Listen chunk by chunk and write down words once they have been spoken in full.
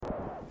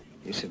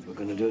He said, we're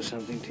going to do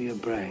something to your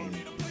brain.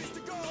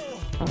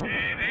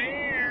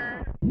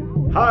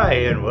 Hi,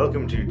 and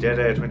welcome to Dead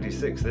Air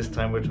 26. This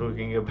time we're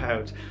talking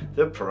about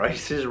The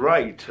Price is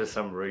Right for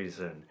some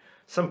reason.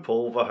 Some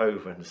Paul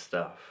Verhoeven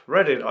stuff.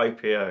 Reddit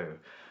IPO.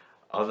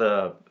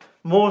 Other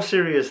more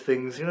serious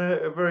things, in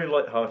a very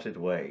light-hearted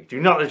way. Do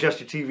not adjust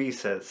your TV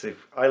sets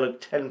if I look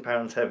 10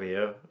 pounds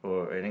heavier,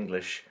 or in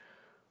English,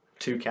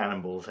 2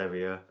 cannonballs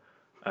heavier.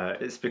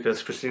 It's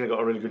because Christina got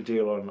a really good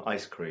deal on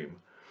ice cream.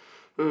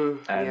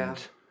 I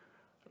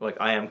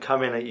am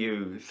coming at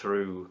you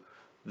through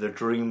the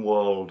dream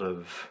world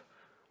of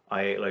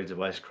I ate loads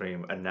of ice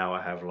cream and now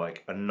I have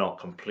like a not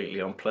completely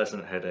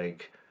unpleasant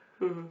headache.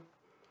 And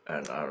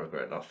I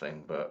regret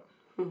nothing, but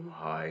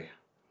hi.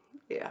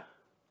 Yeah.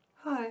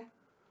 Hi.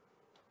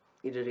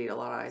 You did eat a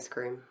lot of ice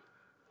cream.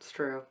 It's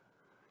true.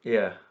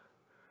 Yeah.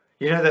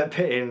 You know that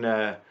bit in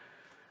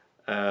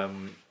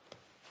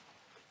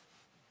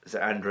is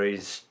it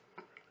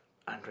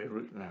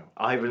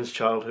Ivan's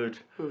childhood?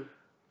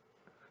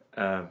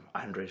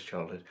 Andre's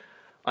childhood.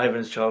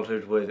 Ivan's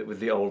childhood with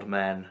the old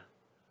man.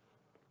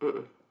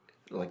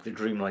 Like the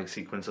dreamlike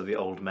sequence of the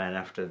old man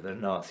after the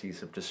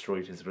Nazis have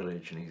destroyed his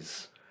village, and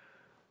he's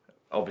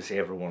obviously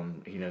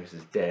everyone he knows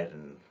is dead,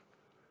 and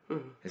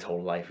his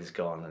whole life is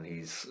gone, and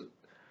he's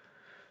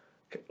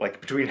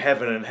like between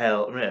heaven and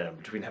hell,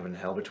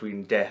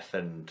 between death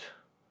and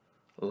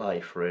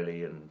life,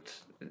 really, and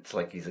it's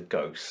like he's a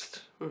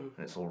ghost, and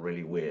it's all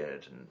really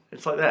weird, and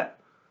it's like that.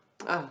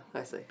 Oh,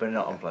 I see. But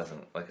not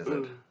unpleasant, like I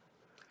said.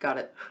 Got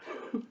it.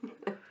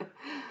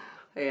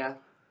 Yeah.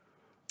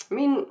 I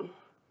mean,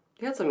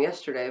 you had some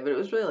yesterday, but it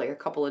was really like a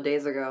couple of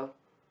days ago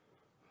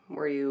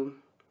where you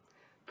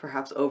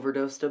perhaps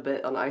overdosed a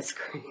bit on ice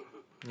cream.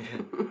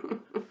 Yeah.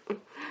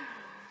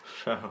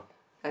 So.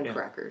 And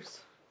crackers.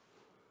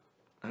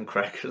 And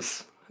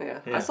crackers.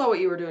 Yeah. I saw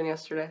what you were doing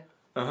yesterday.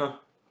 Uh-huh.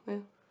 Yeah.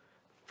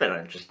 They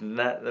don't just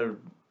they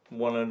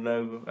want to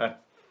know a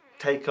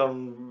take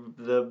on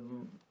the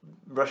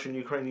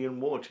Russian-Ukrainian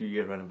war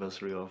 2-year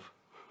anniversary of.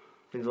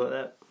 Things like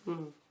that.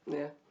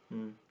 Yeah.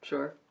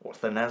 Sure. What's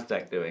the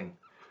NASDAQ doing?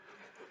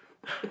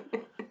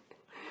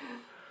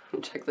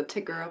 Check the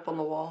ticker up on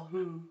the wall.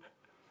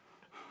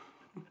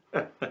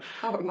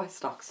 How are my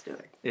stocks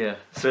doing? Yeah.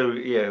 So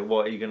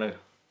what are you gonna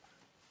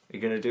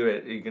do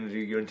it? Are you gonna do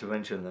your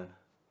intervention then?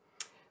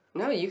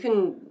 No, you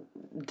can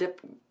dip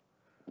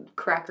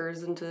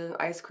crackers into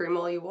ice cream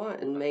all you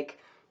want and make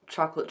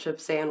chocolate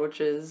chip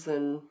sandwiches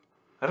and.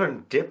 I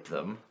don't dip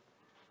them.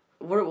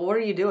 What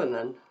are you doing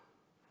then?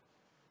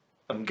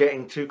 I'm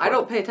getting too. I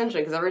don't pay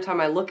attention because every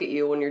time I look at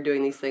you when you're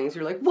doing these things,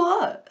 you're like,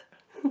 what?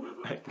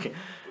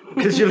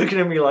 Because you're looking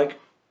at me like.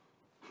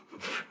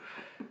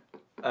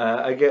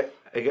 I get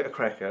a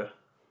cracker,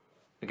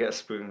 I get a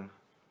spoon,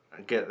 I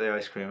get the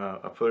ice cream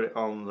out, I put it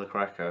on the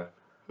cracker,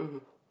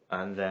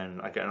 and then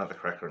I get another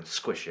cracker and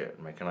squish it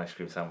and make an ice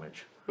cream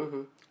sandwich.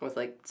 With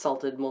like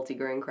salted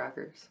multigrain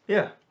crackers.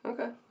 Yeah.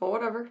 Okay. Well,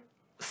 whatever.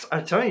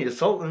 I'm telling you,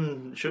 salt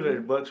and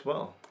sugar works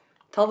well.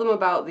 Tell them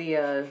about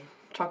the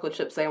chocolate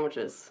chip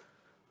sandwiches.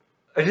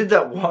 I did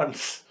that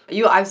once.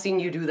 I've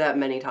seen you do that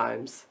many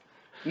times.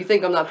 You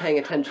think I'm not paying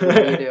attention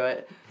when you do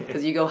it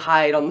because you go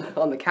hide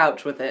on the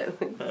couch with it.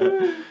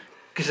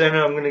 Because I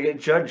know I'm going to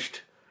get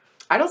judged.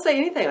 I don't say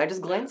anything. I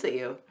just glance at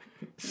you.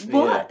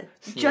 What?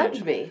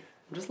 Judge me.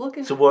 I'm just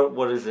looking. So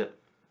what is it?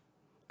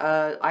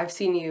 I've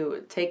seen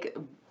you take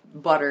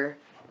butter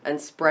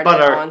and spread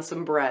it on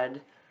some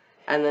bread,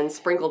 and then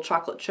sprinkle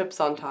chocolate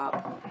chips on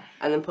top,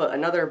 and then put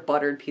another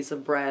buttered piece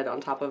of bread on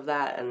top of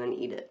that, and then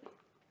eat it.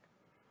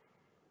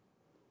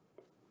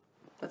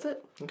 That's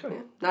it. Okay.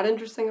 Yeah. Not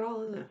interesting at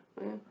all, is it?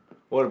 Yeah.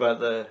 What about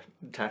the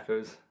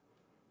tacos?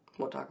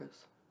 What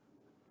tacos?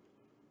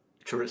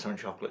 Chorizo and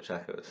chocolate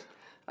tacos.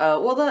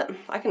 Well,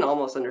 I can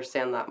almost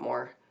understand that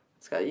more.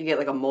 You get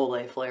like a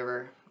mole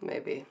flavor,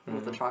 maybe,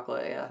 with the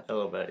chocolate, yeah. A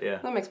little bit, yeah.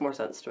 That makes more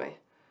sense to me.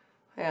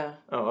 Yeah.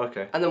 Oh,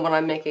 okay. And then when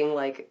I'm making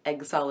like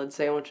egg salad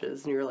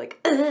sandwiches, and you're like,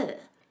 ugh.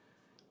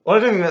 Well, I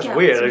don't think that's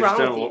weird. What's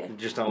I wrong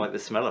just don't like the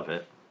smell of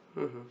it.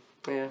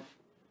 Yeah.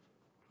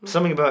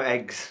 Something about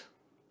eggs.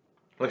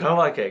 Like, I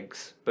like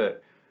eggs,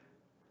 but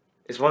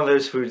it's one of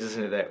those foods,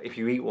 isn't it, that if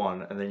you eat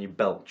one and then you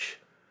belch,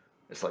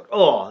 it's like,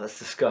 oh, that's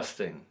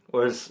disgusting.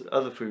 Whereas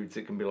other foods,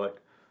 it can be like,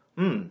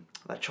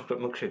 that chocolate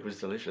milkshake was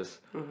delicious.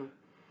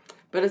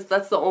 But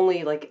that's the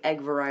only like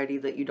egg variety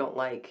that you don't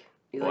like.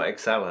 Egg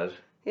salad?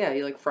 Yeah,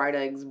 you like fried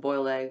eggs,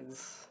 boiled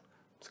eggs,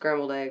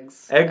 scrambled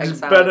eggs. Eggs egg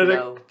salad,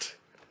 Benedict.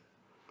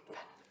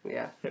 No.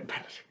 Yeah.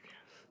 Benedict,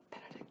 yes.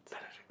 Benedict.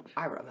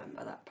 I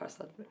remember that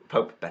person.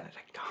 Pope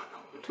Benedict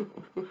Arnold.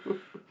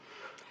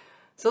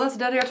 So that's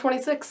Dead Air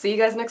 26. See you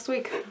guys next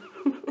week.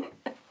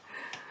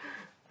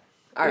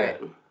 All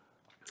right.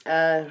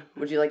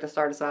 Would you like to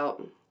start us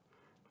out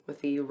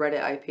with the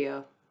Reddit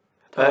IPO?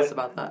 Tell us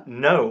about that.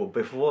 No,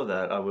 before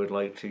that, I would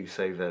like to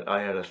say that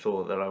I had a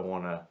thought that I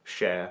want to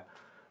share.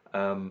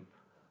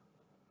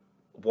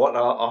 What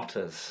are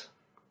otters,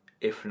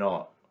 if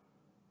not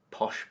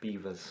posh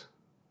beavers?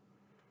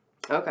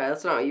 Okay,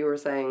 that's not what you were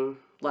saying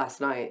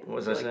last night. What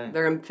was I saying?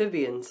 They're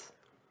amphibians.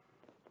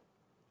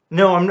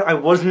 No, I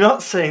was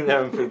not saying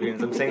they're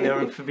amphibians. I'm saying they're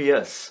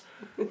amphibious.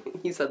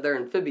 You said they're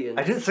amphibians.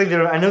 I didn't say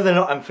they're... I know they're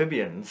not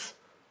amphibians.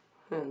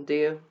 Do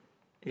you?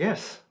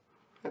 Yes.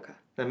 Okay.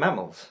 They're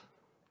mammals.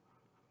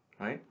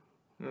 Right?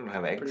 They don't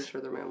have eggs. Pretty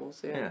sure they're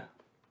mammals, yeah.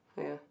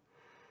 Yeah.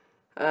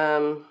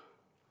 Yeah.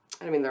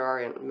 I mean, there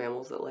are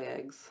mammals that lay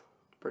eggs.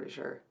 Pretty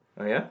sure.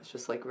 Oh, yeah? It's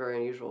just, like, very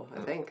unusual, I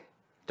think.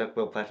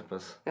 Duck-bill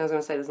platypus. I was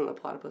going to say, doesn't the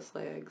platypus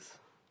lay eggs?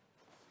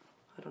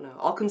 I don't know.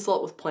 I'll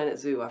consult with Planet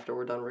Zoo after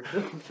we're done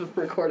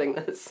recording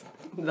this.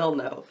 They'll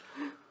know.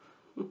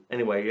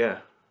 Anyway, yeah.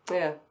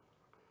 Yeah.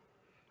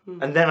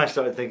 And then I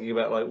started thinking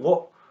about, like,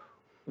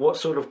 what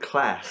sort of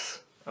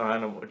class or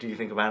animal do you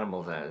think of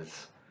animals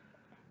as?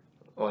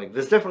 Like,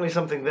 there's definitely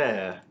something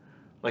there.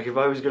 Like, if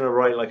I was going to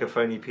write, like, a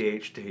phony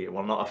PhD,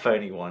 well, not a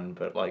phony one,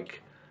 but,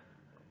 like,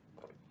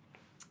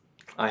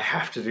 I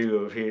have to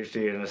do a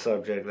PhD in a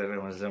subject that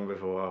no one's done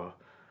before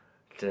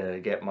to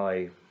get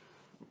my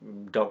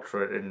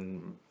doctorate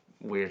in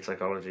weird niche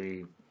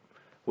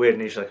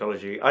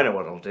psychology. I know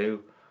what I'll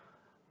do.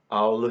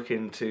 I'll look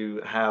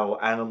into how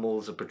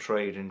animals are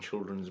portrayed in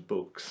children's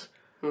books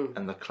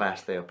and the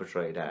class they are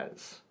portrayed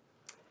as.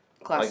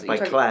 Class? Like,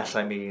 by class,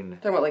 I mean...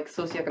 Talking about, like,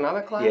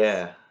 socioeconomic class?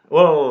 Yeah.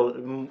 Well,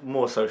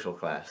 more social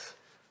class.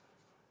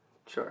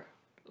 Sure.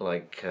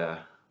 Like,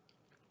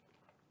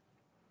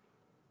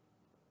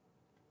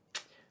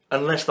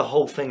 unless the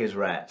whole thing is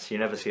rats, you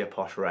never see a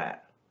posh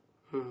rat.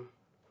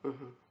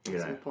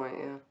 That's a good point,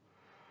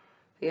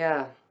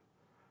 yeah.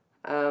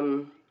 Yeah.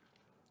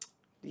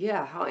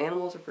 Yeah, how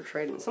animals are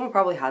portrayed. And someone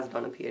probably has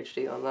done a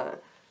PhD on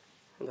that.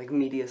 Like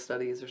media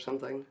studies or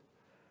something.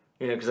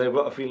 You know, because I've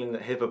got a feeling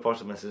that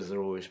hippopotamuses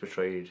are always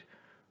portrayed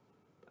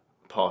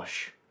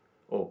posh,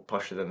 or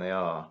posher than they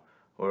are.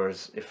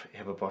 Whereas if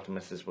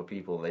hippopotamuses were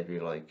people, they'd be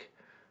like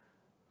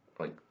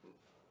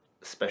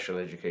special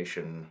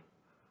education,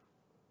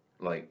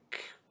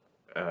 like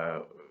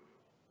Geraldo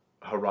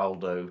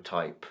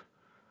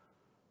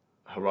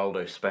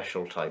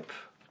special type.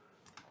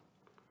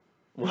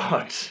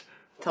 What?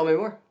 Tell me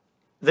more.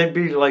 They'd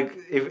be like,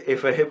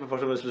 if a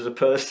hippopotamus was a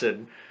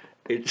person,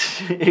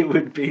 it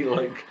would be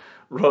like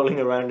rolling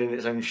around in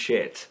its own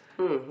shit.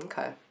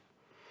 Okay.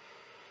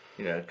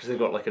 You know, because they've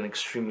got like an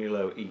extremely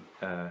low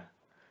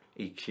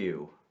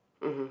EQ.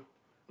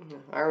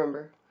 I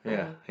remember.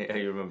 Yeah,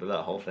 you remember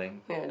that whole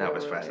thing? Yeah, that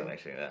was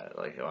fascinating. That,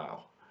 like,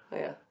 wow.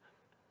 Yeah.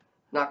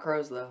 Not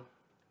crows though,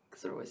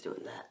 because they're always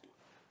doing that.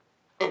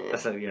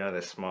 That's how you know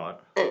they're smart.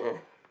 Yeah.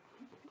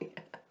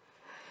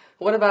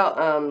 What about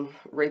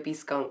rapey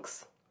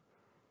skunks?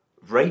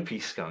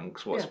 Rapey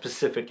skunks? What, Yeah.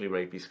 specifically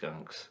rapey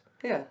skunks?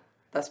 Yeah,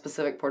 that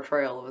specific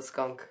portrayal of a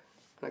skunk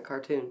in a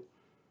cartoon.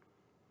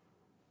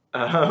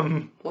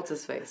 What's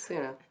his face? You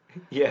know.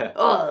 Yeah.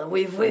 Oh,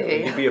 oui,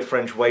 oui. He'd be a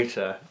French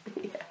waiter.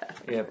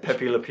 Yeah,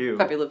 Pepe Le Pew.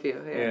 Pepe Le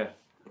Pew. Yeah.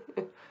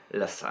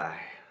 La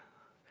Sai.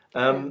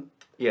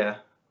 Yeah.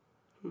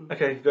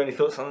 Okay, got any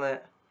thoughts on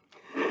that?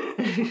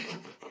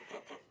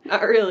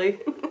 Not really.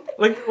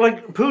 Like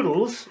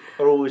poodles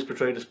are always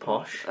portrayed as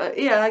posh.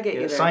 Yeah, I get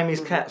you there.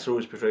 Siamese cats are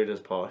always portrayed as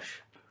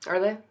posh. Are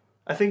they?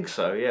 I think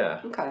so,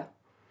 yeah. Okay.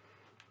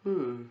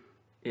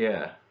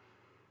 Yeah.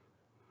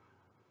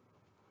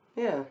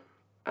 Yeah.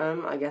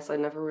 I guess I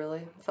never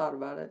really thought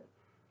about it.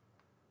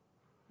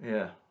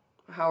 Yeah.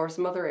 How are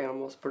some other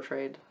animals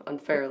portrayed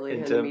unfairly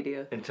in the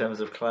media? In terms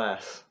of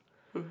class.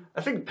 I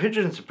think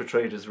pigeons are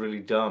portrayed as really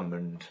dumb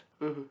and...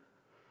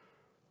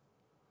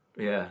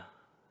 Yeah.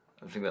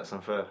 I think that's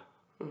unfair.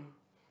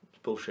 It's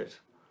bullshit.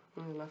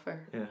 Not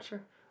fair. Yeah.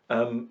 Sure.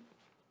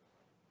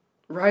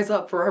 Rise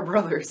up for our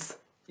brothers.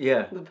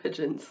 Yeah. The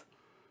pigeons.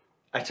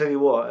 I tell you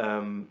what,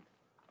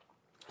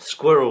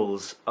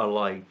 squirrels are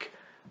like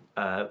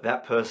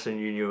that person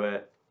you knew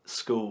at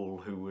school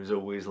who was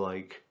always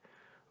like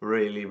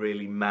really,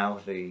 really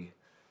mouthy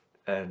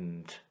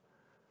and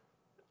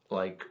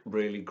like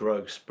really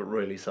gross but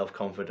really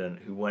self-confident,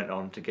 who went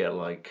on to get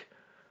like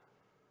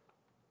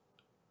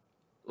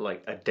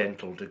a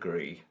dental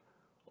degree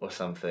or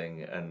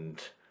something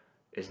and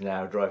is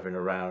now driving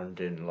around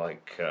in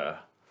like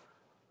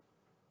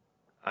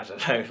I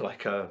don't know,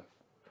 like a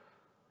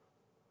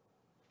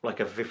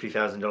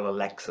 $50,000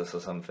 Lexus or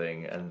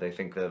something, and they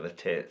think they're the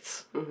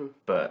tits,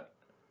 but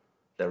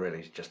they're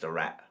really just a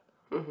rat,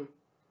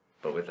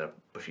 but with a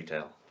bushy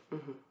tail.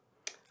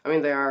 I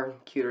mean, they are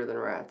cuter than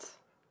rats.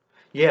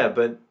 Yeah,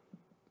 but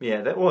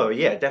yeah,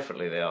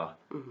 definitely they are.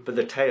 But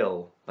the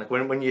tail, like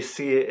when you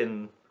see it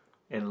in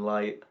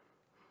light,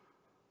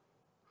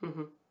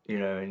 you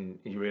know, and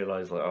you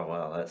realise like, oh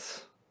wow,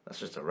 that's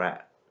just a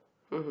rat.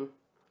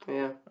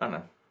 Yeah. I don't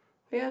know.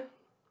 Yeah.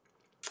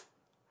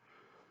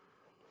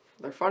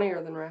 They're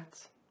funnier than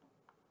rats.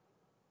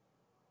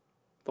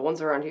 The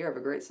ones around here have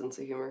a great sense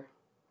of humor,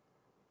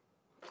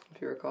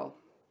 if you recall.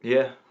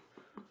 Yeah.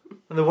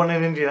 And the one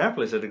in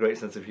Indianapolis had a great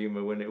sense of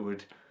humour when it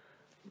would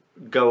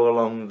go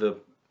along the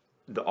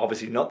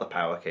obviously not the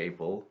power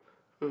cable,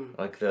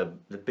 like the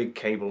big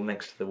cable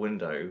next to the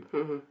window,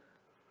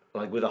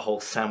 like with a whole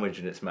sandwich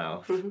in its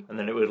mouth, and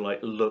then it would like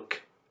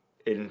look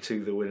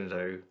into the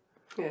window,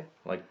 Yeah.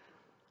 like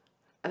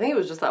I think it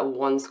was just that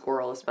one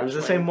squirrel, especially. It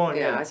was the same one,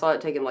 yeah. I saw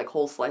it taking like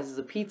whole slices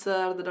of pizza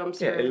out of the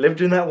dumpster. Yeah, it lived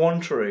in that one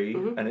tree,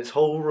 and its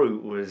whole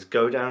route was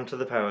go down to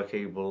the power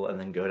cable and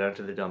then go down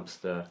to the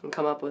dumpster. And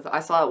come up with... I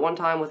saw it one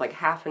time with like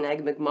half an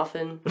Egg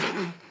McMuffin.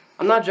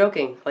 I'm not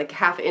joking. Like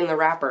half in the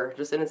wrapper,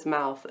 just in its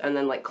mouth, and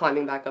then like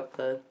climbing back up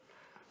the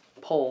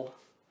pole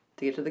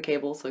to get to the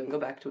cable so it can go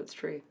back to its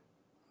tree.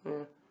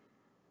 Yeah.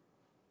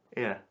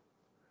 Yeah.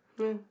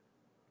 Yeah.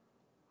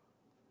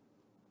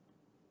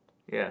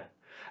 Yeah.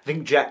 I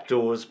think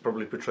Jackdaw's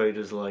probably portrayed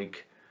as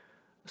like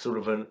sort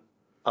of an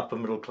upper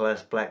middle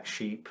class black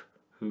sheep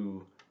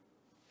who,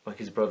 like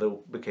his brother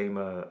became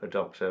a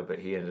doctor, but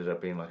he ended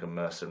up being like a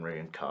mercenary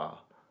in car.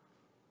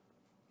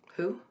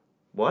 Who?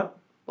 What?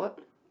 What?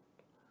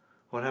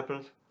 What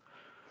happened?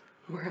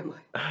 Where am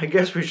I? I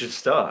guess we should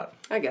start.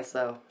 I guess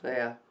so,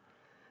 yeah.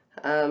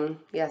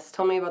 Yes,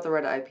 tell me about the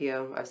Reddit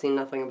IPO. I've seen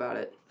nothing about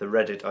it. The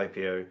Reddit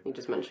IPO. You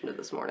just mentioned it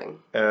this morning.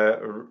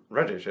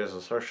 Reddit is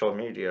a social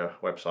media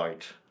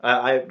website.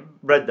 I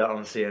read that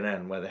on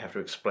CNN where they have to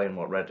explain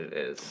what Reddit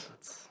is.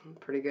 That's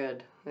pretty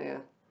good, yeah.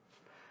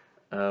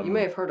 You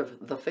may have heard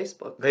of the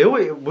Facebook. They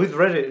always, with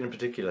Reddit in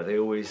particular, they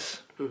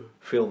always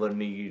feel the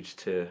need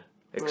to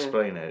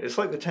explain it. It's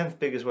like the 10th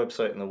biggest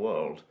website in the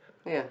world.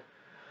 Yeah.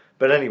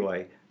 But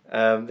anyway,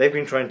 they've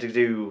been trying to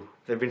go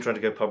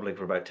public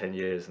for about 10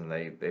 years, and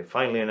they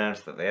finally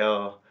announced that they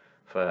are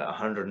for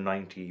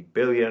 190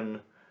 billion,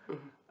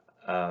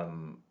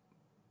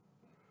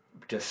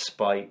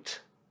 despite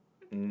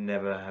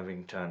never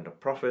having turned a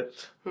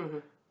profit,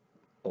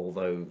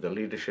 although the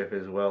leadership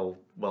is well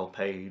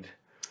paid.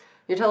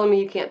 You're telling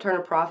me you can't turn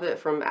a profit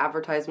from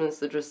advertisements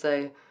that just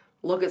say,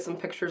 look at some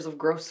pictures of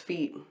gross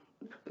feet,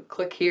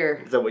 click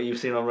here. Is that what you've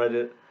seen on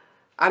Reddit?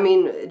 I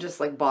mean, just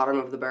like bottom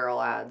of the barrel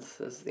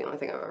ads is the only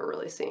thing I've ever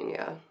really seen,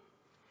 yeah.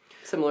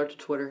 Similar to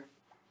Twitter.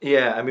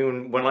 Yeah, I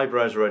mean, when I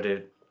browse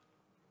Reddit...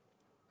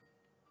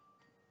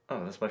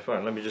 Oh, that's my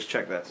phone. Let me just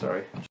check that,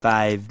 sorry.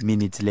 5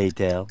 minutes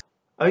later.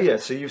 Oh yeah,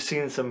 so you've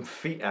seen some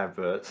feet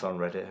adverts on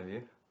Reddit, have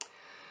you?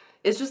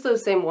 It's just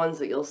those same ones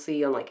that you'll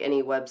see on like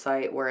any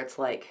website where it's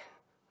like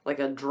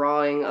a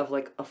drawing of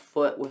like a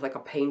foot with like a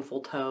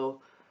painful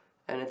toe.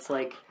 And it's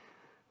like...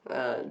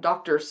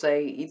 doctors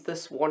say eat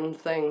this one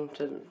thing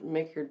to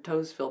make your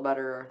toes feel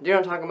better. Do you know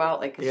what I'm talking about?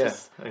 Like, it's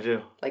just, I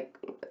do. Like,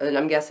 and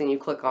I'm guessing you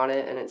click on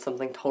it and it's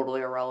something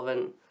totally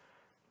irrelevant,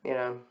 you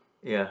know?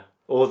 Yeah.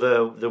 Or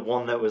the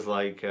one that was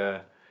like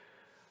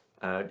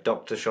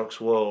Dr. Shock's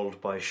World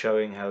by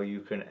showing how you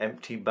can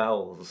empty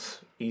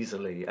bowels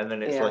easily, and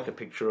then it's like a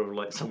picture of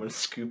like someone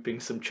scooping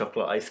some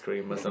chocolate ice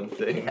cream or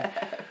something. Yeah,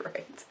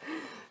 right.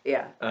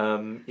 Yeah.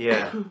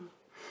 Yeah.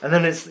 And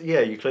then it's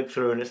you click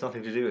through and it's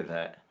nothing to do with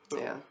that.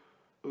 Yeah,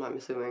 I'm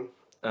assuming.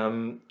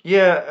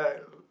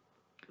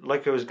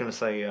 Like I was going to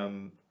say,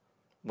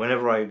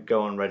 whenever I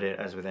go on Reddit,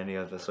 as with any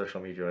other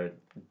social media, I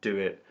do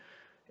it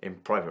in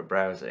private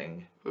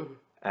browsing,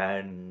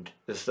 and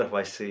the stuff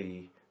I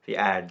see, the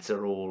ads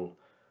are all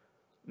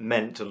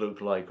meant to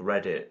look like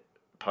Reddit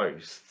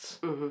posts,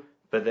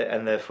 but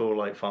they're for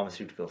like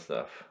pharmaceutical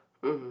stuff,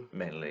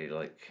 mainly,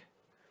 like...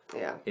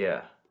 Yeah.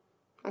 Yeah.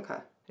 Okay.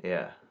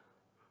 Yeah.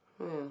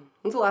 Yeah.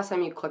 When's the last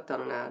time you clicked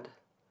on an ad?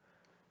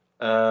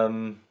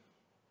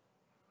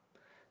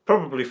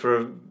 Probably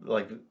for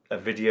like a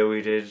video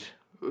we did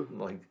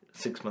like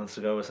 6 months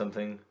ago or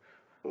something.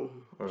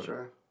 Or,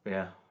 sure.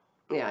 Yeah.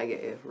 Yeah, I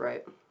get you.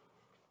 Right.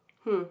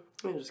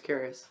 I'm just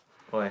curious.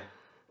 Why?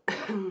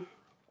 I'm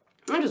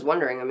just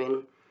wondering. I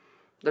mean,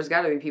 there's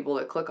got to be people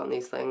that click on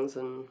these things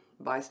and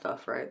buy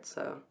stuff, right?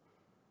 So.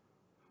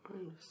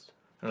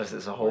 Unless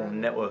it's a whole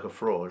network of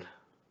fraud.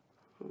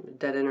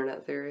 Dead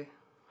internet theory.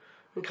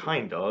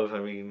 Kind of. I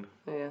mean.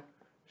 Yeah.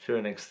 To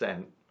an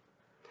extent.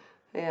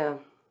 Yeah.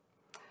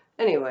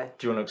 Anyway.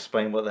 Do you want to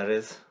explain what that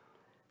is?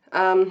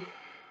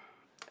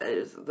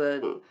 It's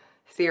the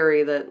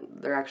theory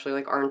that there actually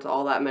like aren't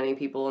all that many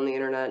people on the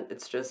internet.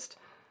 It's just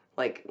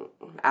like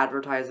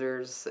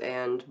advertisers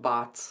and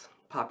bots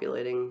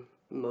populating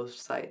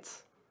most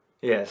sites.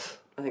 Yes.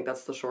 I think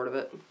that's the short of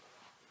it.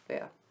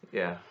 Yeah.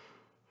 Yeah.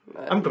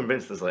 I'm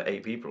convinced there's like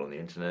 8 people on the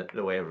internet,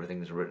 the way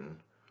everything's written.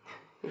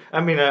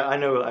 I mean,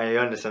 I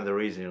understand the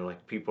reason,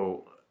 like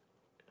people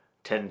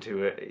tend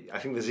to, I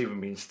think there's even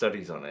been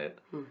studies on it,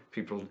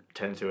 people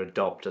tend to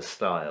adopt a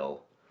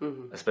style,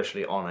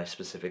 especially on a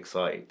specific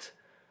site.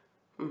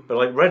 But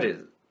like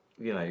Reddit,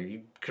 you know,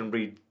 you can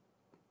read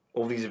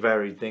all these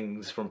varied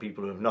things from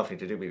people who have nothing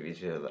to do with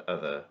each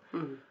other,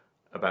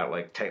 about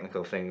like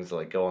technical things,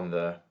 like go on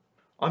the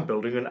I'm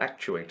building an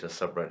actuator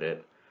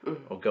subreddit,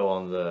 or go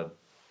on the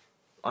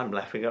I'm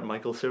laughing at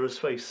Michael Cera's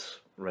face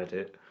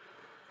Reddit.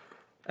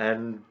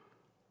 And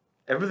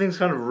everything's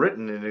kind of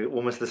written in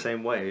almost the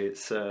same way.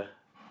 It's, I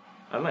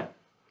don't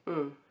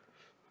know.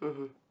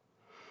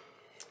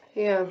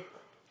 Yeah.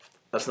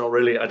 That's not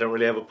really, I don't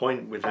really have a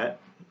point with that.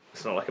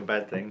 It's not like a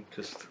bad thing,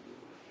 just...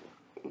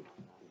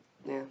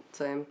 Yeah,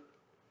 same.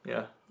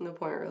 Yeah. No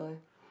point,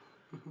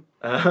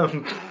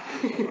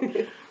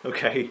 really.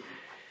 Okay.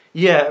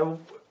 Yeah,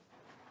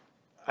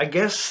 I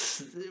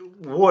guess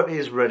what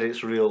is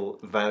Reddit's real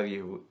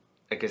value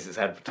I guess it's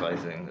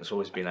advertising. It's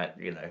always been,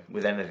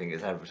 with anything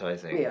it's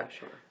advertising. Yeah,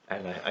 sure.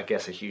 And I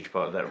guess a huge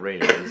part of that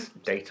really is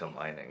data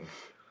mining.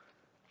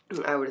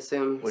 I would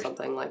assume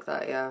something like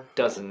that, yeah.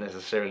 Doesn't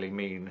necessarily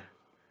mean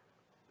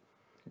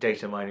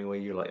data mining where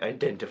you like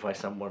identify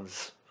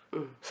someone's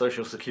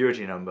social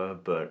security number,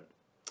 but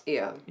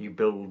you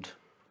build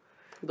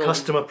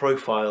customer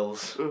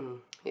profiles.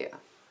 Yeah,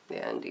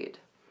 indeed.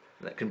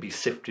 That can be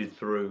sifted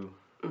through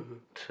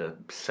to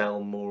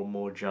sell more and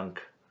more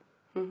junk.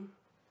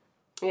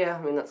 Yeah,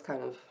 I mean, that's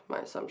kind of my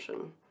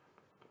assumption.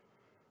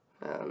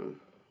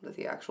 That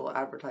the actual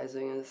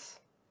advertising is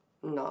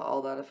not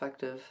all that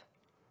effective.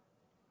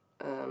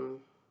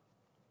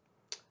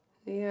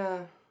 Yeah.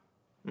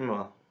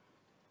 Well.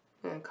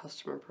 Yeah,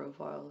 customer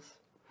profiles.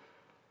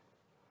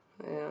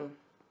 Yeah.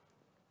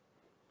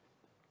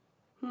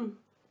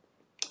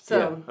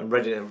 So. And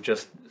Reddit have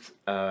just,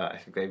 I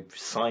think they've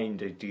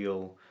signed a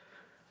deal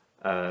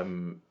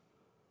to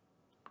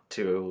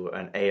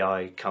an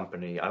AI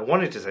company. I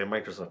wanted to say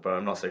Microsoft, but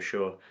I'm not so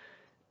sure.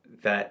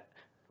 That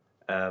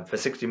for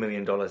 $60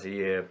 million a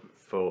year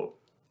for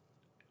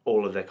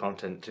all of their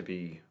content to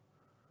be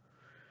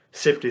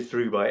sifted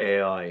through by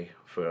AI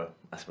for,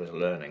 I suppose,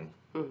 learning.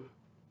 Okay.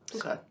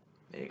 So,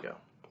 there you go.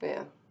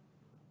 Yeah.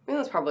 I mean,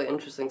 that's probably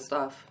interesting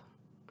stuff.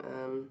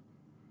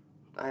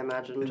 I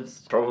imagine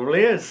just...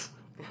 Probably is.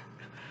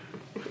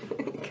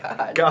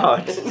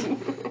 God.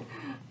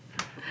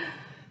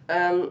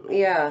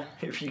 Yeah.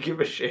 If you give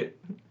a shit.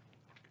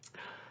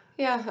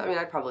 Yeah, I mean,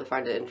 I'd probably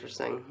find it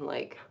interesting.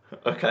 Like...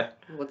 Okay.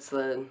 What's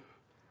the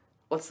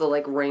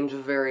like range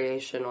of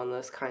variation on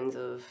those kinds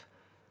of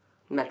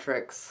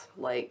metrics?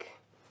 Like...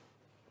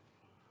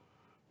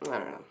 I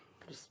don't know.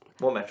 Just...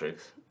 What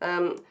metrics?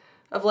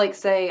 Of like,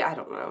 say, I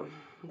don't know,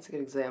 that's a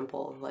good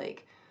example,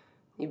 like,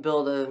 you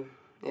build a,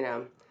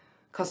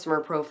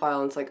 customer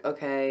profile, and it's like,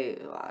 okay,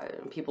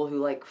 people who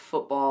like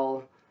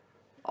football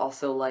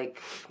also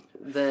like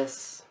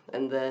this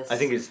and this. I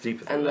think it's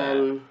deeper than that.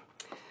 And then,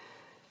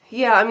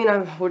 yeah, I mean, I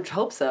would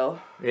hope so.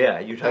 Yeah,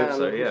 you'd hope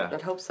so, yeah.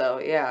 I'd hope so,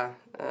 yeah.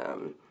 I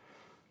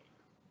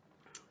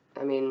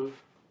mean,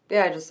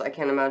 yeah, I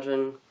can't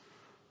imagine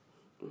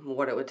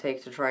what it would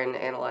take to try and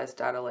analyze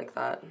data like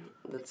that.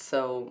 That's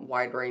so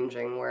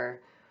wide-ranging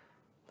where,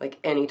 like,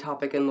 any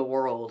topic in the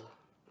world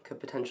could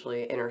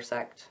potentially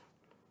intersect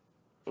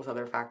with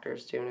other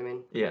factors, do you know what I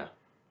mean? Yeah.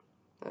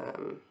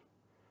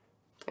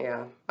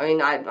 Yeah. I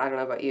mean, I don't know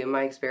about you.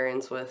 My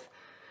experience with,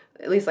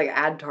 at least, like,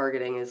 ad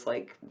targeting is,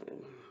 like,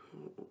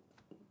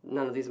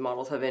 none of these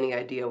models have any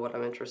idea what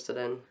I'm interested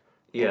in.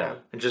 Yeah.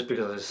 And just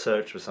because I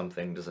search for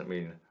something doesn't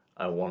mean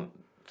I want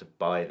to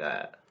buy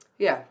that.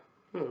 Yeah.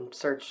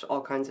 Search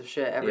all kinds of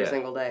shit every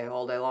single day,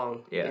 all day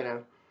long.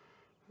 Yeah.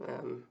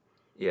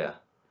 Yeah.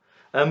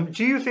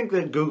 Do you think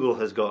that Google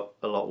has got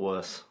a lot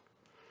worse?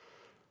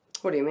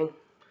 What do you mean?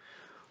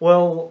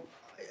 Well,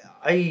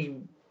 I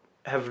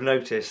have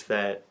noticed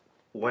that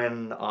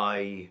when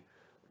I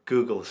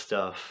Google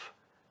stuff,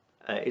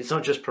 it's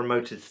not just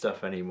promoted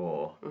stuff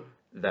anymore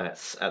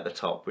that's at the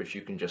top, which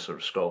you can just sort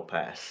of scroll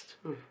past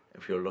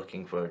if you're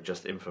looking for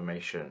just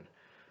information.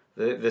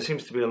 There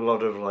seems to be a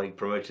lot of like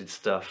promoted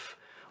stuff,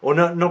 or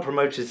not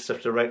promoted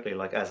stuff directly,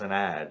 like as an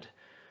ad,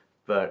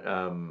 but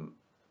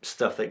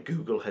stuff that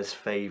Google has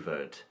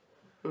favoured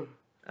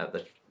at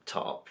the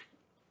top.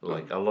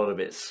 Like a lot of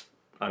it's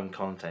own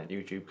content,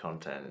 YouTube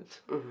content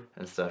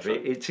and stuff. Sure.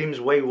 It seems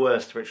way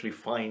worse to actually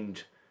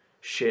find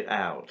shit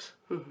out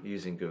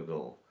using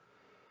Google.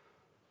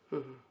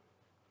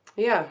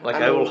 Yeah. Like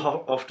I will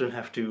often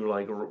have to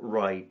like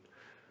write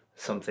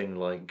something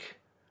like,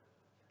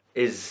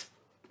 I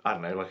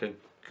don't know, like a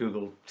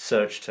Google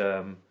search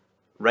term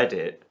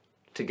Reddit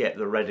to get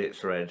the Reddit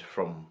thread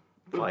from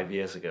 5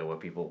 years ago where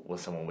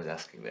someone was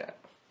asking that.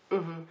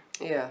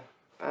 Yeah.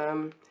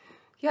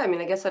 Yeah, I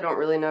mean, I guess I don't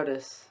really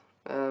notice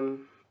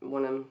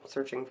when I'm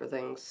searching for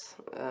things.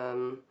 I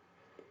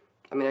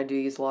mean, I do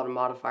use a lot of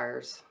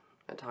modifiers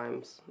at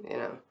times,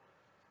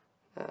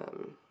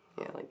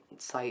 like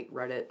cite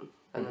Reddit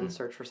and then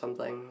search for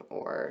something,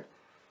 or,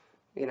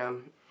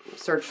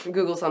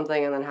 Google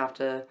something and then have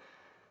to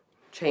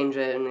change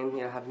it and then,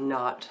 have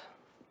not,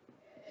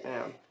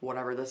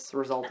 whatever this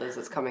result is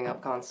that's coming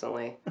up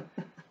constantly.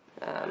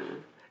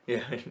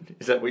 Yeah,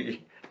 is that what you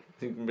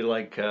think would be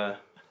like, I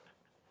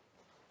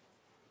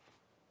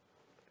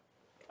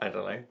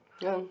don't know.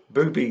 Yeah.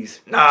 Boobies.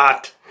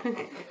 Not!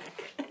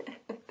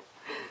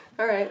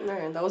 Alright,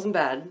 that wasn't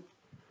bad.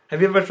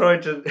 Have you ever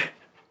tried to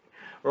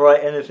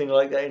write anything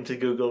like that into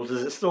Google?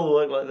 Does it still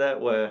work like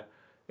that where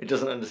it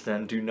doesn't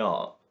understand do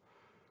not?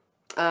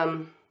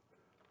 What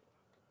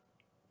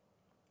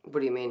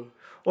do you mean?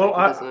 Well, like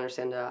it doesn't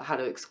understand how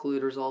to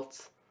exclude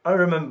results? I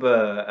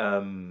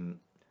remember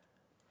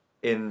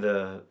in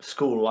the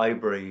school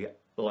library,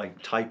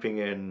 like typing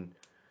in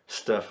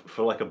stuff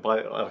for like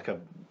a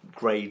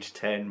grade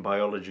 10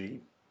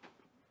 biology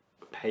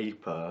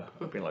paper.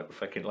 I've been like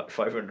fucking like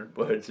 500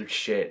 words of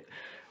shit.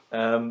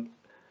 But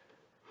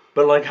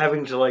like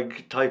having to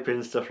like type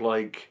in stuff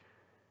like,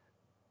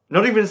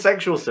 not even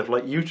sexual stuff,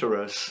 like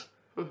uterus,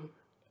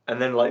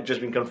 and then like just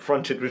being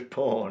confronted with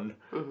porn,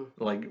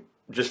 like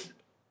just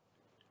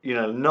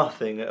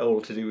nothing at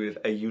all to do with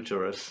a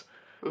uterus,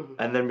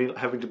 and then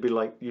having to be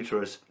like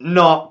uterus,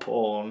 not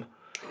porn.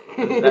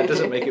 That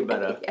doesn't make it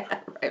better. Yeah,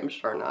 right, I'm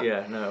sure not.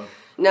 Yeah, no.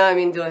 No, I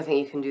mean, the only thing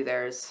you can do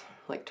there is,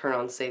 like, turn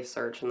on safe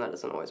search, and that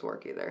doesn't always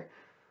work either.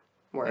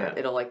 Where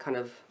it'll, like, kind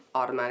of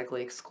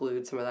automatically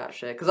exclude some of that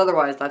shit. Because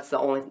otherwise, that's the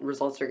only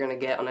results you're going to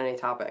get on any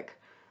topic.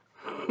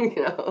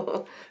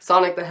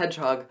 Sonic the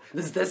Hedgehog.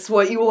 Is this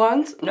what you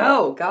want?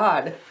 No,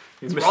 God.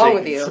 What's wrong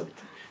with you?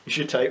 You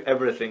should type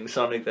everything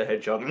Sonic the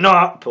Hedgehog,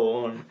 not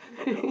porn.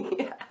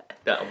 Yeah.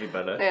 That'll be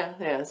better.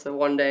 Yeah, so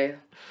one day,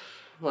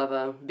 we'll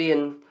have be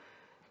in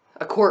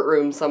a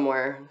courtroom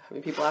somewhere. I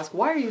mean, people ask,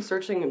 why are you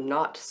searching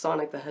not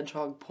Sonic the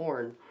Hedgehog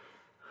porn?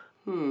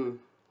 No,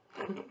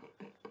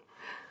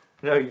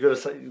 you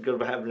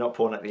gotta have not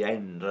porn at the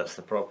end. That's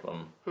the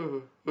problem.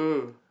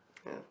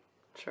 Yeah,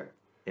 sure.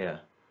 Yeah.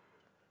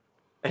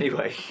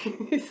 Anyway,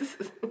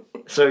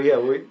 so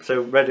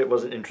Reddit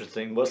wasn't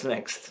interesting. What's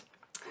next?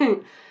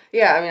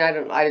 Yeah, I mean,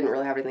 I didn't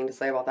really have anything to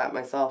say about that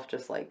myself.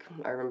 Just like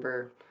I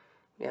remember,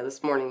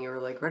 this morning you were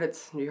like,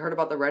 you heard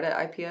about the Reddit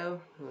IPO?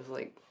 I was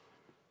like,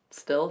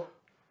 still?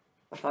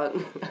 I thought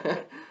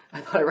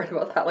I read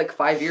about that like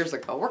 5 years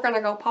ago. We're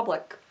gonna go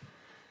public.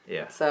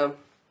 Yeah. So,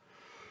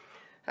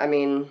 I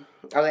mean,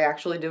 are they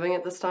actually doing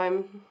it this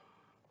time?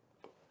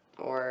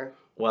 Or?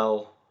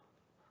 Well,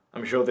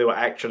 I'm sure they were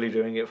actually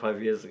doing it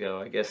 5 years ago,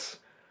 I guess.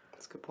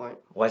 That's a good point.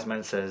 Wise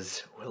man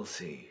says, we'll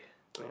see.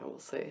 Yeah, we'll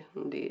see.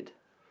 Indeed.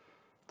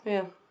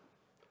 Yeah.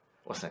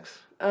 What's next?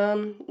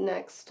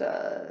 Next,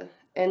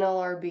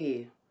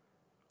 NLRB.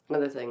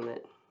 Another thing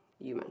that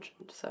you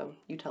mentioned, so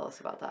you tell us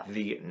about that.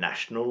 The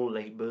National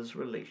Labour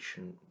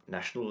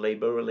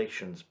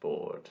Relations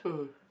Board.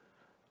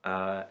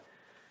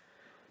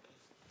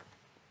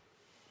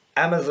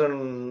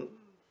 Amazon,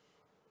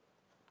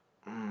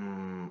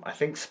 I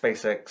think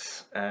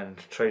SpaceX and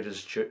Trader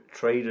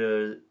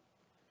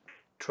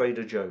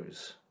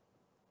Joe's.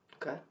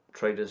 Okay.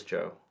 Trader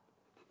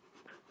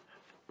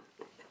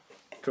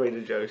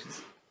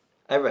Joe's.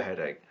 I have a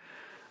headache.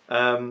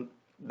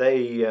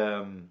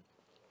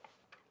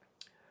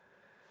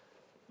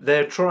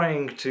 They're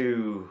trying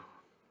to,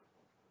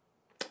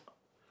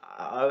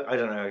 I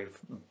don't know,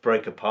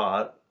 break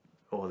apart,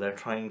 or they're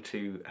trying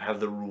to have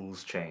the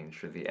rules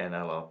changed with the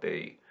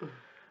NLRB.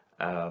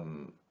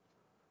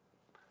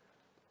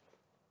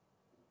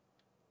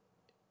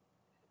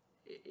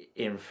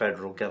 In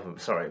federal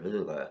government,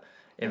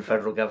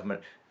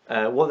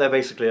 what they're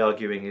basically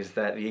arguing is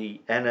that the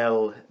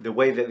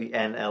way that the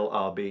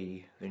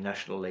NLRB, the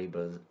National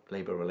Labour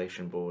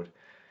Relation Board,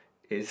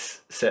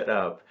 is set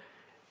up,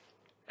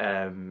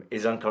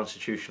 is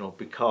unconstitutional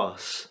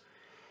because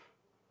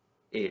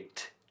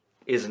it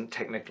isn't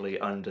technically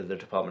under the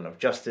Department of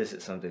Justice.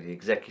 It's under the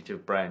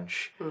executive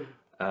branch,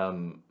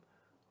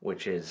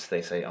 which is,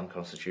 they say,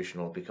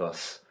 unconstitutional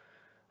because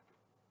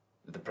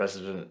the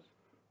president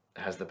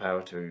has the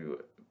power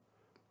to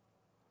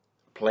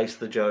place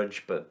the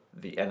judge, but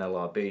the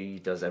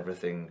NLRB does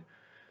everything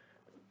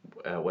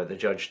where the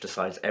judge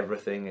decides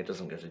everything. It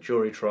doesn't go to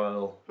jury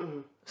trial.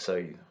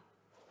 So,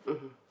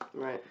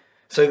 right.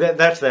 So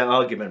that's their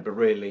argument, but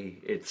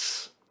really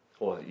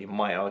or you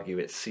might argue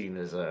it's seen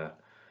as a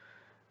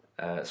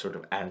sort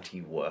of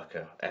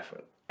anti-worker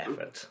effort.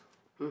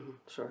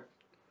 Sure.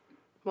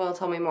 Well,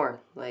 tell me more.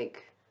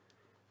 Like,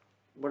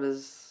 what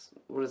is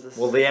this?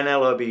 Well, the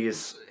NLRB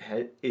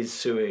is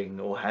suing,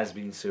 or has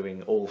been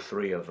suing, all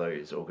three of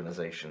those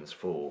organisations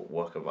for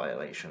worker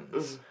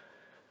violations.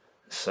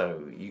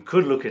 So you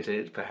could look at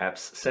it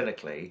perhaps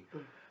cynically,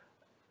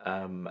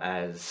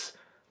 as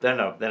they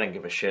don't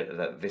give a shit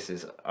that this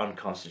is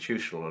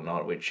unconstitutional or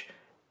not, which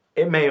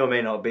it may or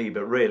may not be,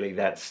 but really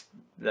that's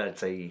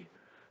a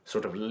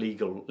sort of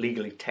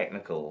legally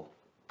technical.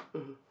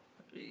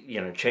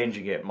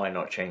 Changing it might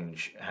not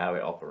change how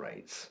it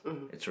operates.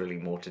 It's really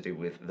more to do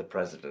with the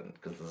president,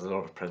 because there's a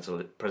lot of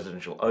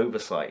presidential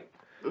oversight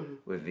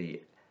with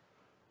the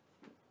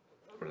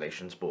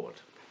Relations Board.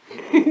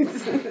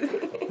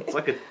 It's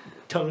like a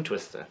tongue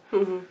twister.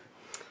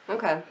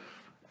 Okay.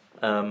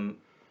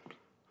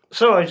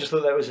 So I just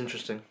thought that was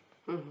interesting.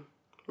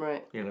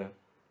 Right. Yeah.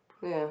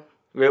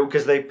 Well,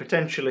 because they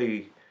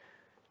potentially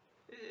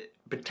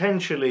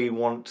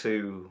want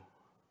to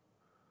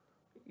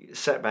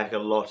set back a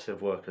lot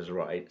of workers'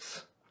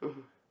 rights,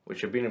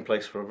 which have been in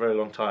place for a very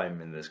long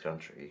time in this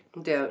country.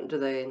 Do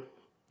they?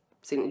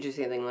 Did you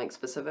see anything like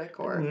specific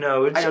or?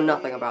 No, I know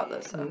nothing about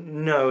this. So.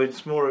 No,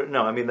 it's more.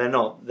 No, I mean they're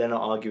not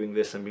arguing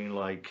this and being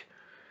like,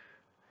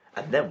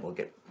 and then we'll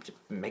get to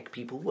make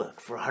people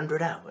work for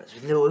 100 hours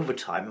with no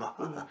overtime.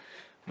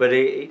 But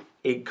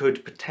it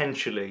could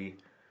potentially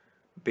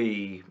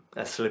be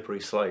a slippery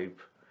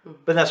slope.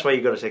 But that's why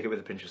you got to take it with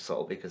a pinch of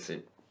salt, because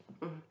it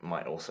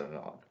might also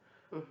not.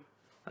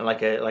 And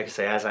like I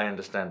say, as I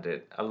understand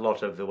it, a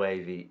lot of the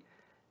way the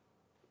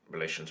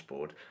Relations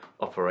Board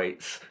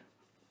operates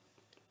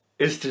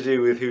is to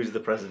do with who's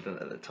the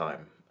president at the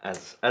time,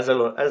 as a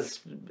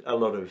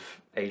lot of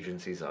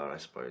agencies are, I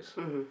suppose.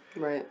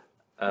 Right.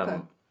 Okay.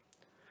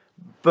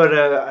 But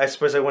I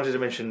suppose I wanted to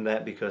mention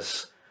that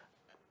because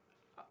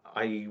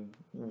I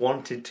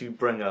wanted to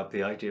bring up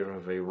the idea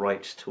of a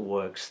right to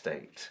work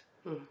state,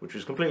 which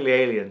was completely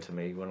alien to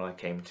me when I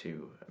came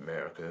to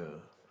America.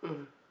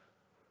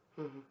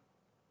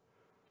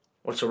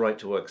 What's a right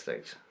to work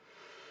state?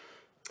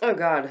 Oh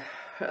God,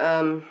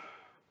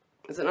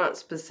 is it not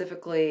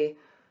specifically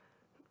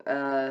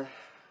that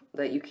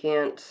you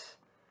can't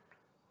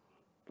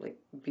like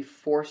be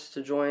forced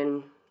to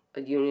join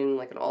a union,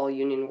 like an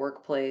all-union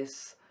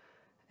workplace,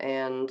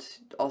 and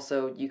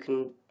also you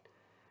can.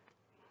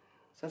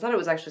 So I thought it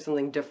was actually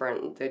something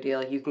different. The idea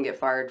like you can get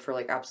fired for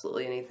like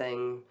absolutely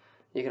anything.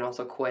 You can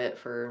also quit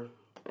for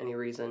any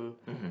reason.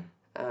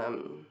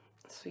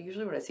 So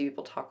usually what I see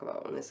people talk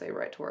about when they say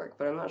right to work,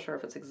 but I'm not sure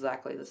if it's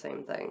exactly the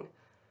same thing.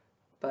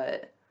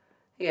 But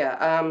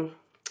yeah,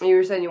 you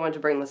were saying you wanted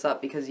to bring this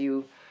up because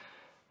you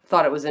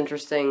thought it was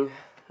interesting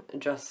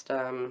just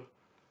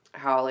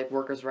how like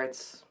workers'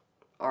 rights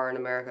are in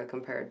America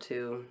compared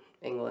to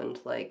England.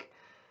 Like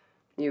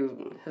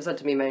you have said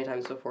to me many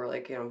times before,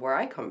 like, you know, where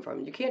I come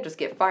from, you can't just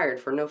get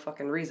fired for no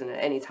fucking reason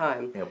at any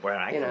time. Yeah, where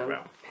I come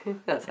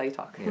from. That's how you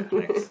talk. Yeah,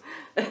 thanks.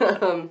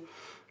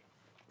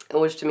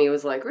 Which to me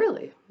was like,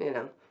 really, you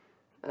know.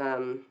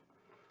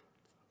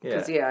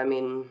 Because, I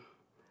mean,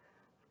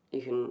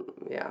 you can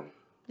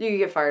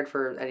get fired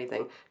for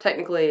anything.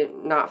 Technically,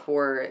 not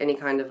for any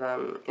kind of,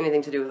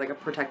 anything to do with, like, a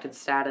protected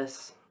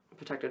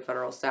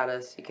federal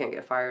status. You can't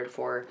get fired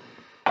for,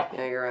 you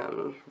know,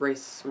 your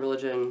race,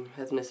 religion,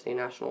 ethnicity,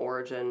 national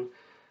origin.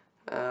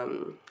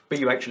 But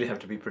you actually have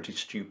to be pretty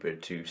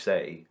stupid to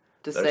say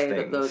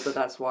that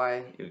that's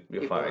why you're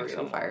people firing are getting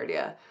someone. fired.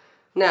 Yeah.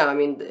 No, I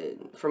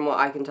mean, from what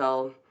I can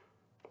tell,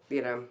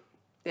 you know,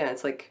 yeah,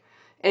 it's like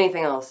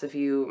anything else. If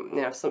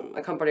if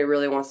a company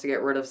really wants to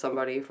get rid of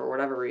somebody for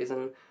whatever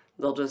reason,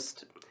 they'll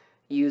just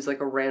use like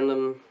a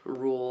random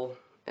rule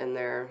in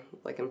their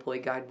like employee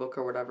guidebook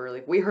or whatever.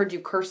 Like, we heard you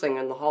cursing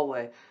in the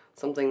hallway,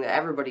 something that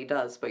everybody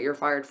does, but you're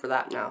fired for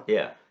that now.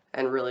 Yeah.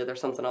 And really,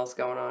 there's something else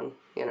going on.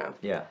 You know.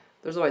 Yeah.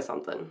 There's always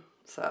something.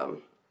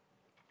 So,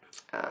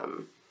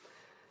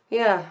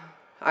 yeah,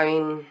 I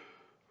mean,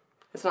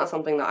 it's not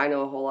something that I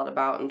know a whole lot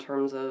about in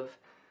terms of,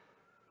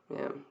 you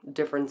know,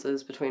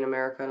 differences between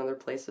America and other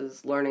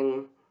places.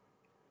 Learning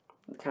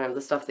kind of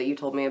the stuff that you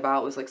told me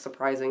about was, like,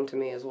 surprising to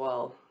me as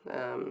well.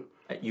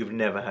 You've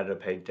never had a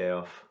paid day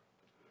off?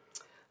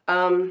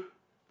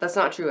 That's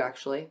not true,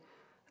 actually.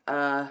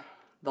 The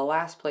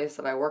last place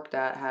that I worked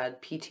at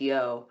had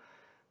PTO,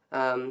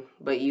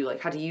 but you, like,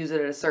 had to use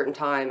it at a certain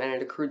time, and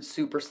it accrued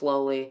super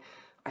slowly.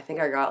 I think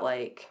I got,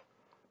 like,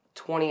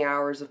 20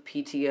 hours of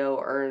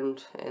PTO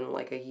earned in,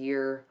 like, a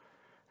year.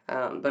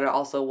 But it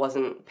also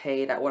wasn't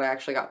paid at what I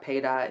actually got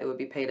paid at. It would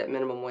be paid at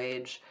minimum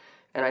wage.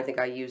 And I think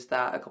I used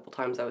that a couple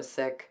times I was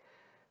sick.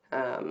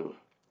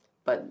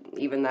 But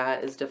even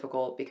that is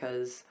difficult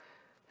because,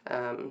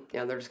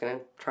 they're just going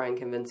to try and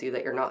convince you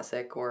that you're not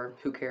sick, or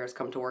who cares,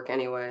 come to work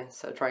anyway.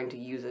 So trying to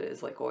use it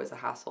is like always a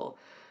hassle.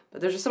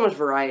 But there's just so much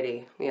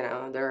variety, you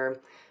know. There are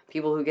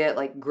people who get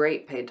like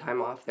great paid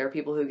time off. There are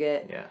people who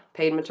get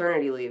paid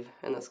maternity leave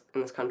in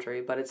this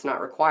country, but it's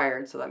not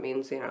required. So that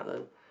means, you know,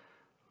 the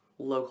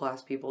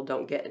low-class people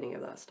don't get any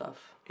of that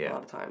stuff a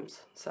lot of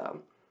times.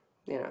 So,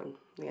 you know,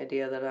 the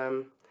idea that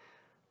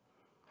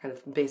kind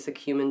of basic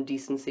human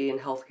decency and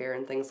healthcare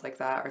and things like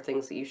that are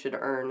things that you should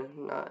earn,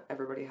 not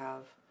everybody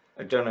have.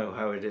 I don't know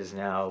how it is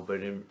now,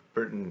 but in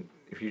Britain,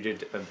 if you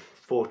did a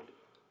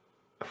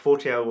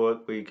 40-hour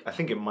work week, I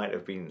think it might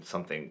have been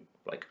something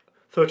like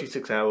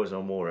 36 hours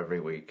or more every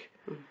week,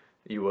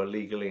 you were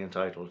legally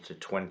entitled to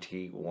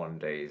 21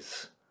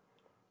 days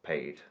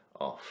paid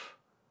off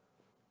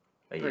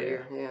a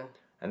year. Yeah.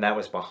 And that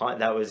was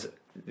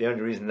the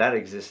only reason that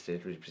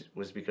existed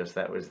was because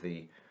that was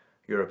the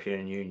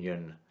European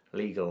Union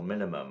legal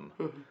minimum.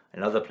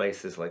 In other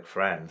places like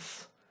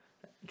France,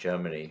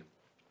 Germany,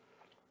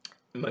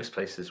 most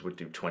places would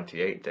do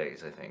 28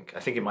 days, I think. I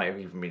think it might have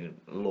even been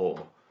law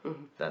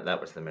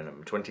that was the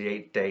minimum.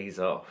 28 days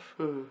off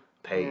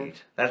paid.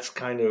 Yeah. That's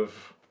kind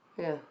of...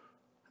 Yeah.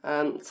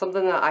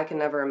 Something that I can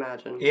never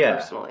imagine,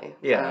 personally.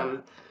 Yeah.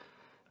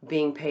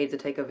 Being paid to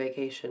take a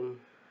vacation,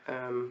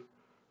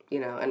 you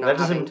know, and not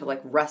having to,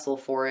 like, wrestle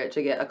for it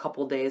to get a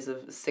couple days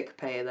of sick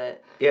pay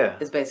that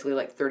is basically,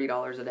 like,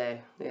 $30 a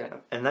day, you know.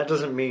 And that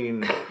doesn't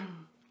mean...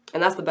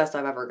 And that's the best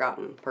I've ever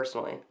gotten,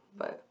 personally,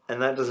 but...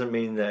 And that doesn't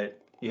mean that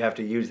you have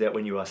to use that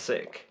when you are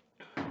sick.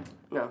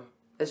 No.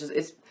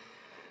 It's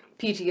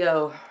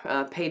PTO,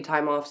 paid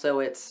time off, so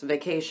it's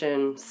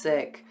vacation,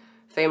 sick,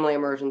 family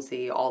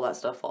emergency, all that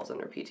stuff falls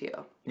under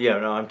PTO. Yeah,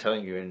 no, I'm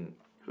telling you,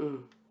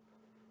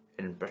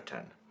 in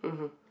Britain.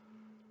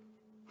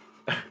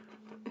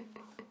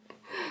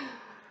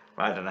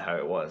 I don't know how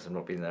it was. I've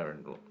not been there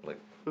in, like,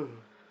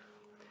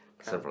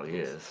 several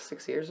years.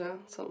 6 years now?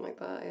 Something like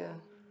that, yeah.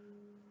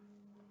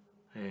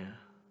 Yeah.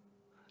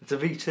 It's a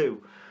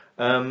V2.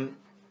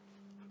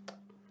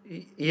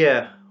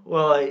 Yeah.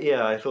 Well,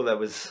 I thought that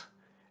was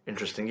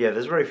interesting. Yeah,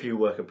 there's very few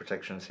worker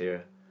protections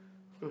here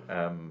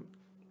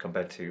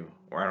compared to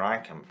where I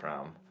come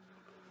from.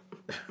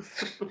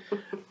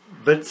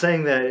 But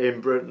saying that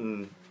in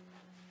Britain,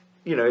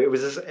 you know, it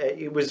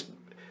was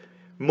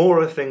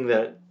more a thing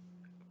that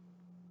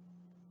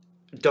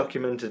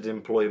documented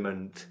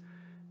employment.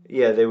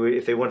 Yeah,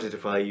 if they wanted to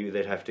fire you,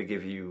 they'd have to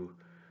give you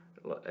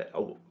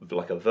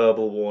like a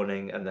verbal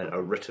warning, and then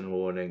a written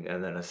warning,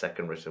 and then a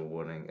second written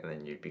warning, and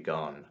then you'd be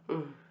gone.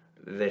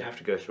 They'd have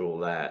to go through all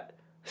that.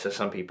 So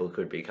some people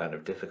could be kind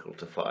of difficult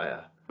to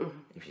fire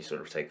if you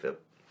sort of take the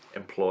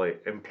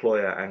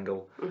employer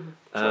angle.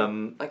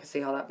 So I can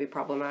see how that'd be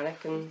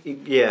problematic in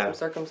some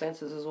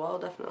circumstances as well,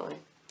 definitely.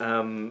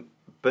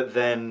 But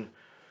then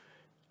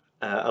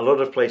a lot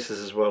of places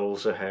as well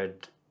also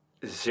had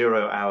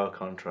 0-hour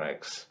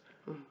contracts.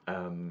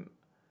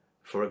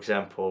 For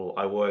example,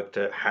 I worked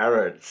at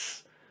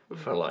Harrods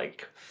for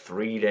like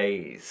 3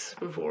 days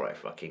before I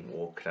fucking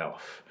walked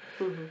off.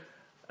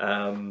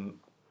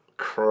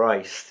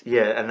 Christ.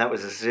 Yeah, and that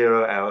was a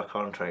 0-hour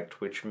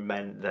contract, which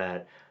meant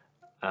that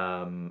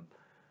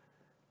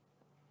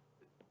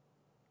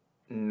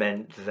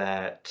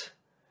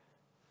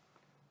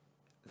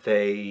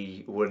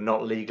they were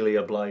not legally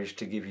obliged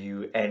to give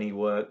you any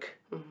work,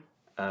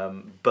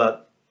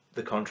 but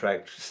the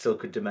contract still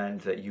could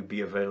demand that you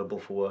be available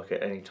for work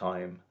at any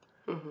time,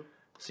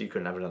 so you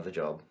couldn't have another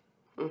job.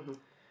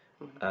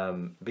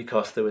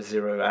 Because there were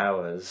 0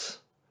 hours,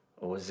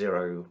 or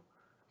 0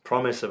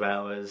 promise of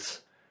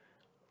hours,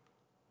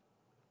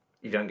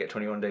 you don't get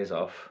 21 days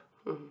off,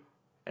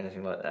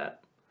 anything like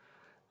that.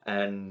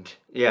 And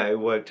yeah, I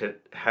worked at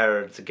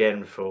Harrods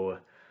again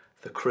for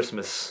the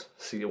Christmas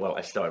season. Well,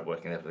 I started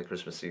working there for the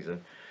Christmas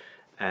season,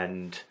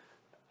 and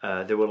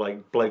there were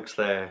like blokes,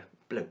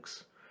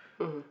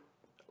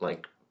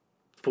 like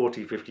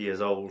 40, 50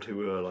 years old, who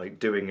were like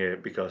doing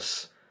it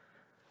because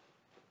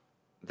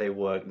they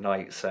worked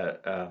nights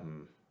at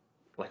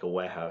like a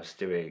warehouse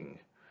doing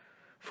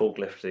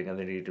forklifting, and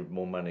they needed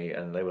more money,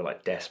 and they were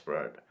like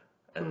desperate,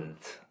 and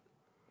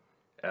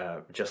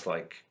just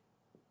like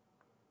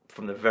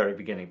from the very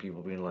beginning,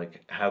 people being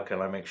like, how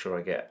can I make sure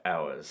I get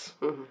hours?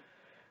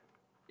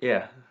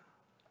 Yeah,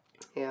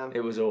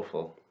 it was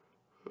awful.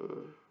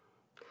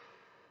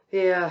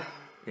 Yeah,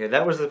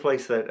 that was the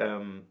place that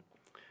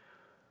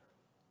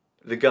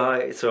the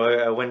guy, so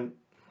I went,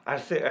 I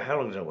think, how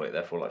long did I work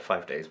there for? Like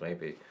 5 days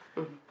maybe.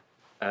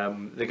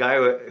 The guy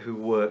who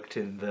worked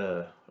in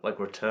the like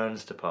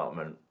returns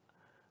department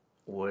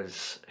I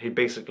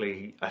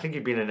think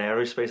he'd been an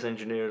aerospace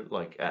engineer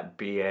like at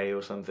BA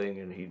or something,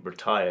 and he'd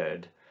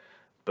retired,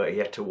 but he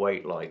had to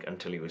wait like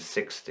until he was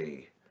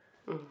 60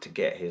 to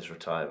get his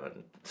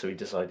retirement. So he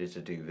decided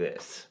to do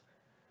this,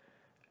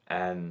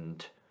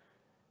 and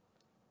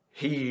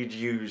he'd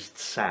used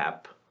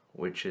SAP,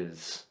 which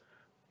is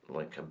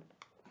like a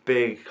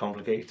big,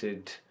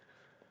 complicated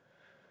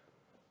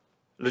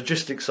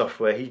logistics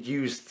software. He'd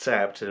used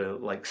SAP to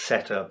like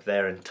set up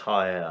their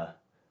entire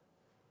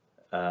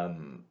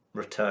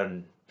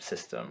return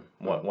system.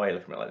 Why are you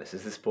looking at me like this?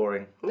 Is this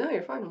boring? No,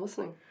 you're fine. I'm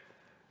listening.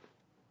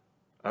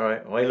 All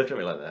right. Why are you looking at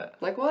me like that?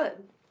 Like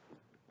what?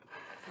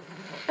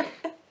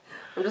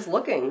 I'm just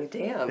looking.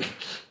 Damn.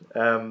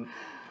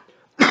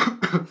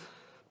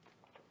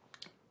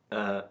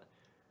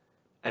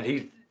 And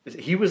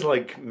he was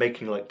like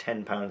making like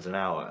 £10 an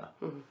hour.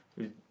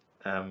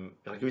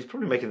 Like he was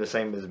probably making the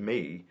same as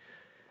me.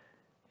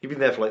 He'd been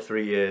there for like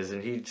 3 years,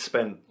 and he'd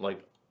spent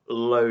like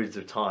loads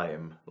of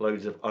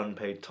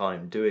unpaid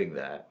time doing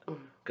that,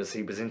 because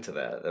he was into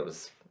that. That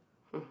was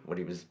what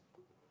he was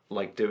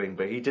like doing.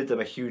 But he did them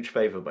a huge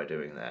favour by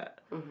doing that.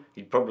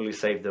 He'd probably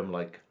saved them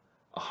like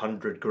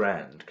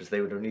 $100,000, because they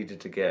would have needed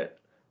to get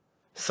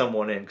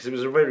someone in, because it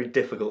was a very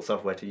difficult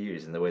software to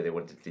use in the way they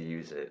wanted to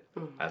use it,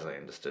 as I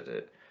understood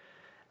it.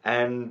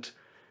 And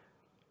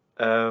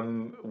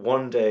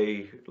one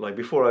day, like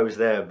before I was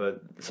there,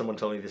 but someone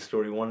told me this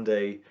story. One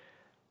day,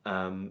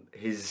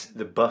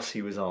 the bus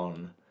he was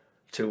on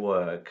to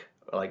work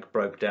like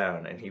broke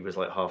down, and he was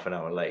like half an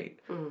hour late,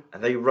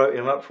 and they wrote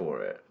him up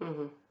for it.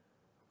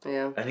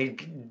 Yeah. And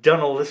he'd done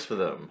all this for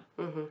them.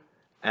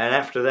 And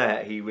after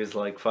that, he was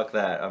like, "Fuck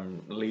that!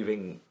 I'm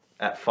leaving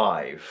at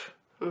 5."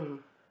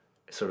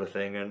 Sort of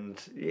thing, and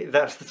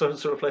that's the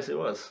sort of place it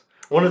was.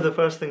 One of the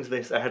first things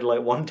I had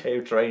like 1 day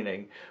of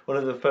training. One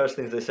of the first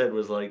things they said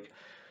was like,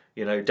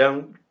 you know,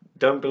 don't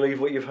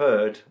believe what you've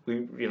heard.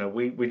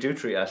 We do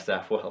treat our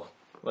staff well.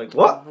 Like,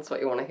 what? That's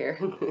what you want to hear.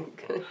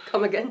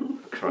 Come again?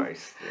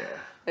 Christ, yeah.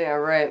 Yeah,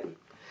 right.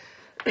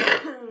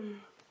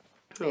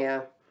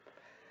 Yeah.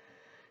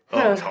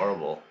 Oh, it's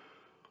horrible.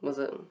 Was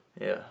it?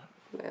 Yeah.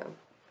 Yeah.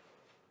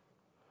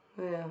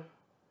 Yeah.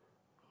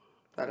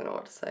 I don't know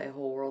what to say. The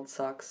whole world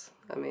sucks.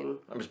 I mean...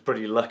 I was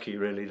pretty lucky,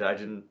 really, that I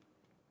didn't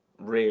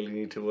really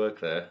need to work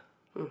there.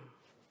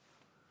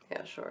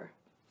 Yeah, sure.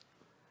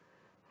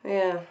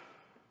 Yeah.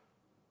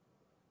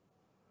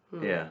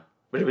 Yeah.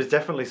 But it was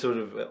definitely sort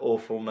of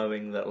awful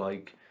knowing that,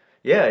 like,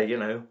 yeah, you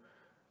know,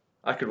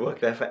 I could work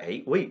there for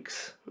 8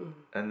 weeks.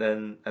 And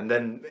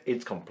then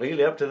it's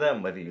completely up to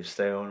them whether you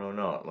stay on or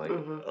not. Like,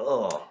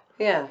 oh.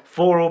 Yeah.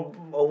 For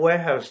a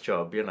warehouse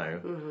job, you know.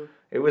 Mm-hmm.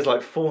 It was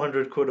like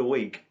 400 quid a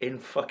week in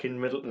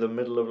fucking the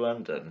middle of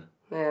London.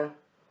 Yeah.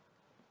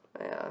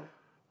 Yeah.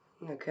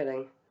 No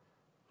kidding.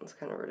 It's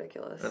kind of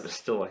ridiculous. That was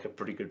still like a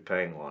pretty good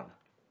paying one.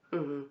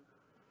 Mm-hmm.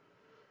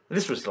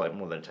 This was like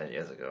more than 10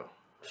 years ago.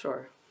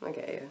 Sure. I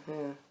get you.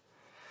 Yeah.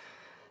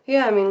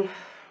 Yeah, I mean...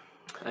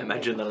 I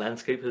imagine the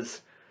landscape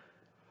has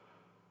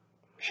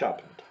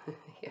sharpened.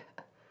 Yeah.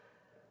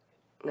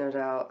 No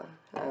doubt.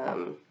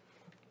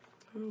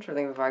 I'm trying to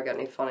think if I got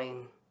any funny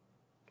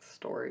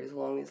stories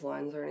along these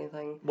lines or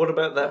anything. What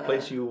about that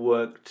place you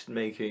worked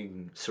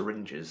making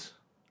syringes?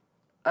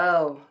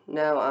 Oh,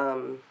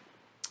 no,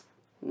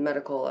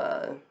 medical,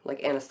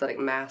 like anesthetic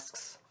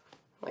masks,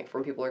 like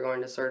from people who are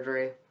going to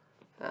surgery.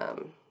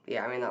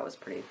 Yeah, I mean, that was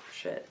pretty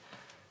shit.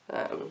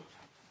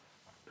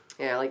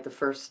 Yeah, like the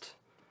first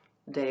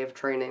day of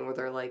training where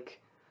they're like,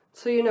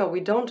 so we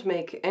don't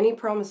make any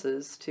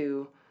promises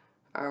to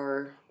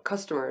our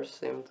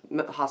customers,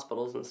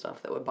 hospitals and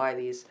stuff that would buy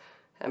these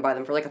and buy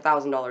them for like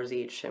 $1,000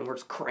 each, and we're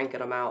just cranking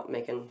them out,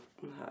 making,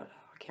 I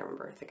can't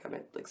remember, I think I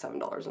made like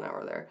 $7 an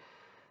hour there.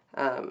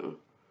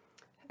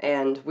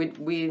 And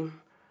we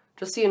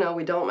just so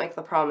we don't make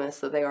the promise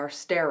that they are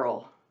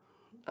sterile,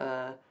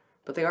 but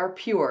they are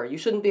pure. You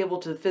shouldn't be able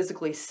to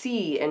physically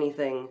see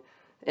anything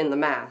in the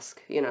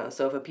mask,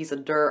 so if a piece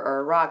of dirt or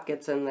a rock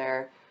gets in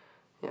there,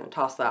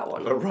 toss that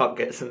one. A rock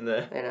gets in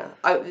there.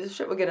 This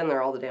shit would get in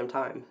there all the damn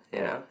time,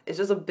 you know. It's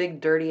just a big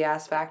dirty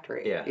ass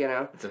factory,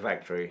 It's a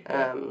factory.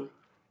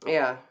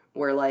 Yeah,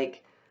 where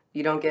like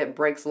you don't get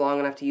breaks long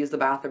enough to use the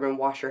bathroom and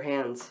wash your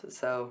hands.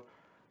 So,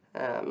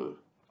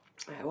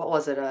 what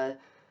was it?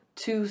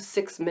 2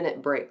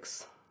 6-minute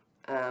breaks,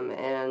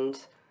 and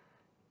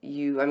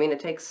it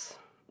takes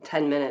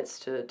 10 minutes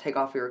to take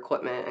off your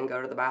equipment and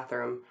go to the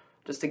bathroom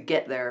just to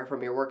get there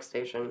from your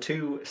workstation.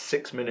 2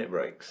 6-minute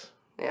breaks.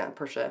 Yeah,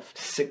 per shift.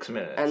 6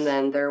 minutes. And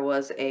then there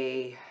was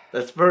it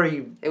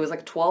was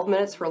like 12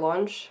 minutes for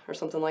lunch or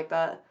something like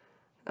that.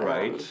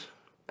 Right.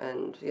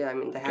 And they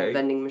have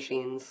vending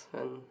machines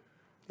and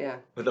yeah.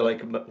 Were they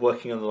like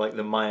working on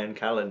the Mayan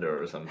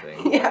calendar or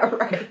something? Yeah,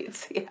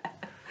 right. Yeah.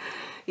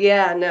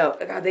 Yeah, no.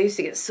 God, they used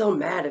to get so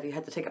mad if you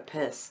had to take a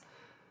piss.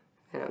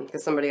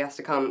 Because somebody has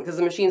to come, because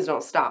the machines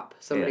don't stop.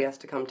 Somebody has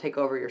to come take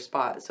over your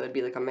spot, so it'd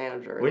be like a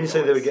manager. When you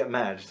say they would get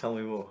mad, tell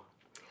me more.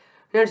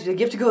 No, do you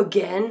have to go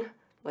again?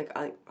 Like,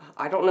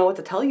 I don't know what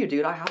to tell you,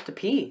 dude. I have to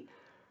pee.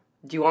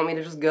 Do you want me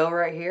to just go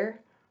right here?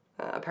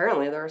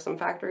 Apparently, there are some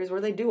factories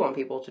where they do want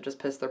people to just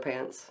piss their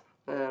pants.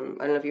 I don't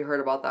know if you heard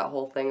about that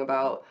whole thing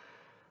about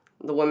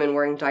the women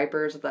wearing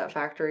diapers at that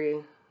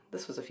factory.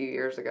 This was a few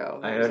years ago.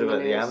 I heard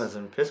about the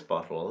Amazon piss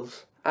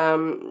bottles.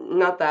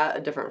 Not that,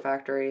 a different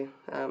factory.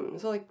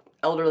 So like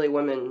elderly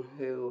women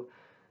who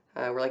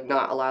were like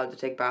not allowed to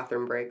take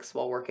bathroom breaks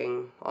while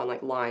working on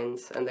like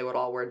lines, and they would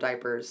all wear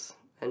diapers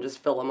and just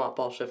fill them up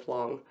all shift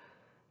long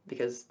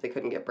because they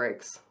couldn't get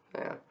breaks.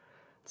 Yeah.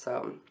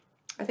 So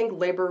I think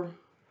labor,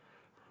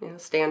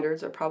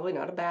 standards are probably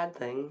not a bad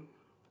thing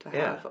to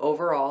have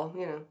overall.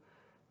 There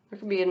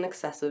could be an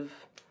excessive.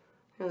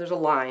 There's a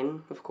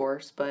line, of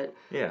course, but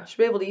you should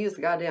be able to use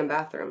the goddamn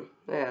bathroom.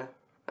 Yeah.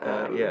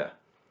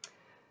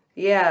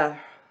 Yeah.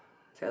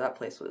 So that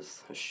place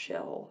was a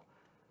shithole.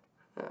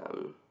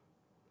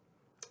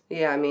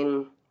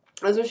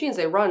 Those machines,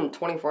 they run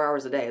 24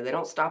 hours a day. They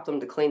don't stop them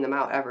to clean them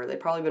out ever. They've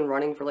probably been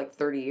running for like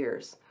 30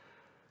 years.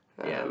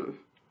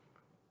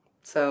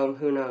 So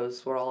who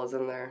knows what all is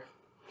in there.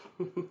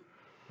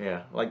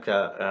 Yeah, like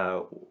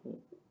that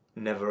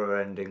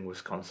never-ending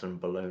Wisconsin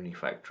bologna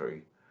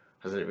factory.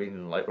 Has it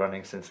been like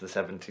running since the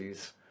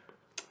 70s?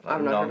 Like,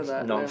 I've not heard of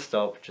that.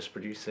 Non-stop, just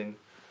producing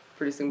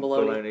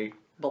bologna.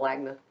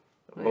 Bologna.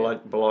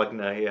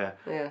 Bologna, yeah.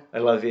 Yeah. I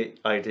love the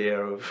idea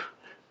of...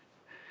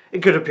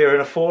 It could appear in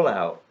a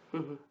Fallout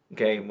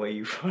game where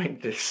you find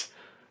this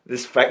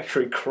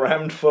factory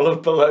crammed full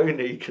of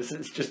bologna because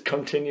it's just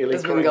continually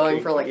It's been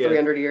going for like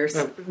 300 years.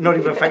 No, not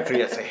even a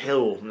factory, it's a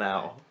hill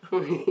now.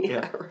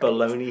 Right.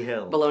 Bologna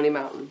Hill. Bologna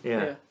Mountain.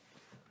 Yeah.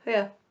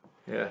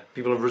 Yeah.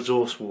 People have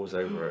resource wars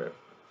over it.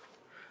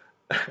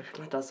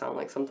 That does sound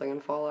like something in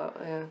Fallout,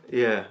 yeah.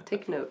 Yeah.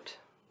 Take note.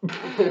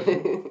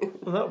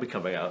 Well, that'll be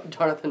coming out.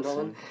 Jonathan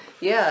Nolan.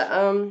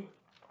 Yeah,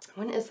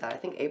 when is that? I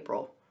think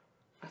April.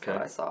 I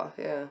thought I saw,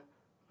 yeah.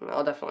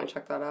 I'll definitely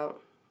check that out.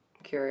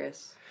 I'm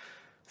curious.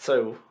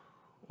 So,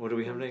 what do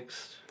we have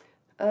next?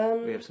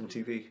 We have some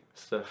TV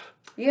stuff.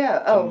 Yeah,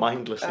 to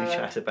mindlessly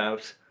chat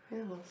about.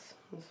 Yeah,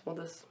 that's what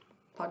this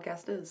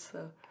podcast is,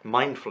 so.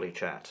 Mindfully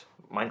chat.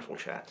 Mindful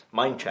chat.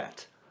 Mind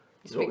chat.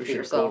 Is what we should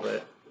have called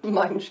it.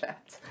 Mind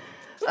chat.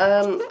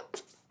 I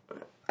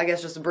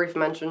guess just a brief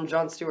mention,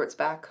 Jon Stewart's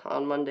back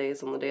on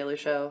Mondays on The Daily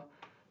Show,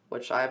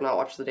 which I have not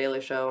watched The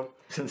Daily Show.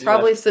 Since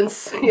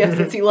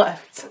he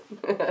left.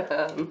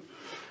 And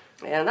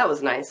that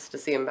was nice to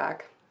see him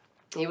back.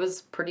 He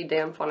was pretty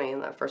damn funny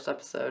in that first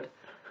episode.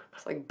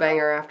 It's like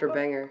banger after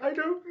banger. I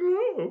don't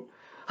know.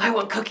 I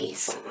want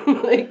cookies.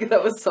 Like,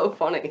 that was so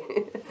funny.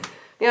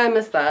 Yeah, I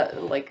miss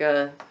that. Like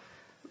a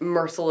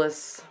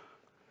merciless,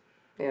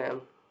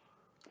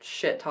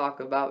 shit talk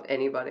about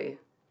anybody.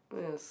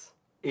 It's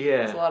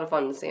Yeah. a lot of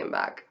fun to see him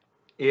back.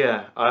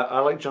 Yeah, I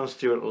like Jon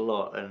Stewart a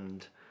lot,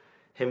 and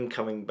him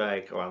coming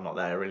back, well, not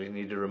that I really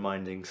needed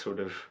reminding, sort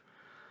of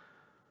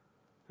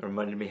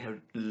reminded me how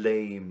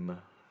lame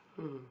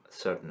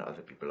certain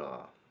other people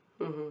are.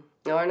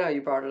 No, I know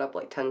you brought it up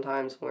like 10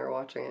 times when we were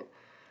watching it.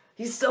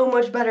 He's so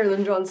much better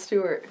than Jon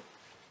Stewart.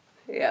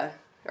 Yeah.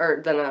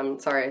 Or than,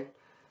 sorry,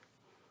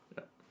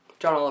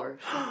 John Oliver.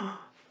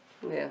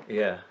 Yeah.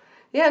 Yeah.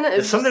 Yeah, no,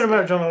 There's something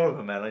about John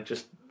Oliver, man,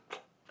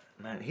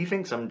 man, he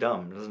thinks I'm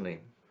dumb, doesn't he?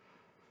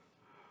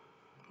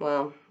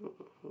 Well,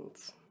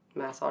 it's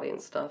mass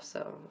audience stuff,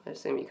 so I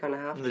assume you kind of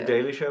have to. The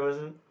Daily Show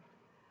isn't?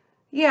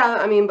 Yeah,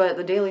 I mean, but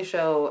The Daily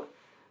Show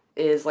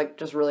is, like,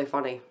 just really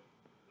funny.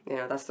 You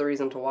know, that's the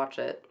reason to watch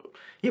it.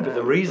 Yeah, but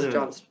the reason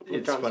it's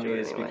funny Stewart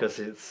is anyway. because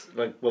it's,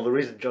 like, well, the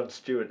reason Jon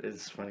Stewart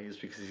is funny is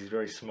because he's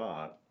very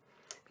smart.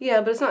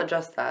 Yeah, but it's not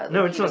just that.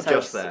 No, Like, it's he not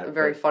just that, A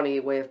very but- funny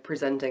way of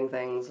presenting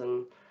things,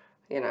 and,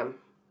 you know.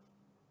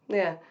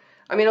 Yeah.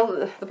 I mean,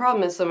 the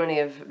problem is so many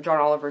of John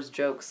Oliver's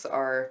jokes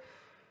are,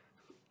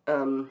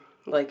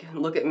 like,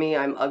 look at me,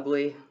 I'm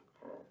ugly,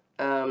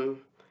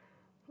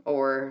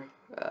 or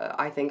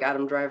I think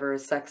Adam Driver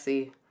is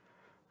sexy,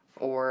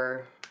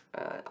 or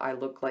I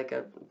look like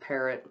a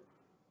parrot,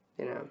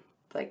 you know.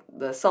 Like,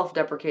 the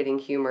self-deprecating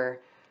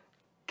humor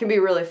can be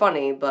really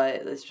funny, but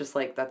it's just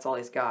like, that's all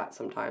he's got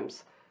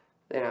sometimes,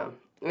 you know.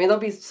 I mean, there'll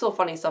be still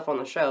funny stuff on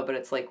the show, but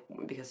it's like,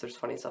 because there's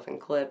funny stuff in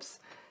clips.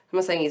 I'm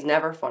not saying he's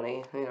never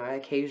funny, you know, I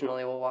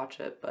occasionally will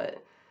watch it,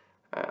 but,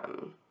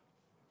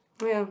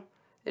 yeah,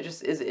 it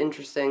just is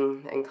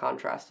interesting in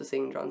contrast to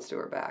seeing Jon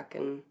Stewart back,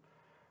 and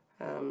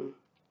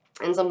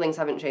some things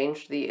haven't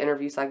changed. The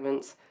interview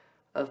segments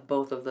of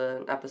both of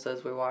the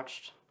episodes we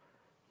watched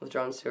with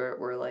Jon Stewart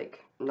were,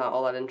 like, not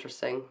all that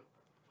interesting,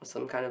 with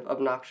some kind of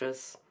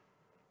obnoxious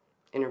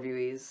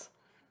interviewees,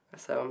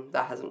 so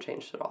that hasn't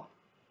changed at all.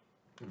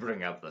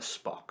 Bring out the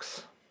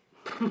Spocks.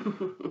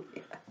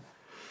 Yeah.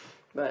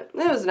 But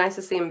it was nice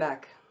to see him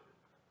back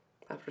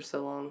after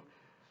so long.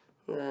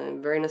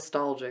 Very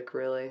nostalgic,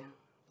 really.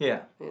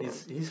 Yeah,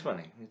 he's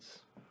funny. It's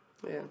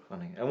Yeah.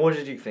 funny. And what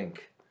did you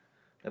think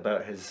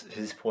about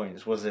his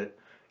points? Was it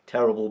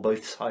terrible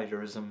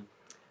both-siderism?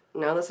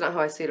 No, that's not how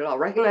I see it at all.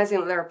 Recognizing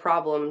that there are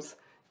problems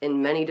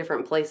in many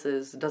different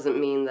places doesn't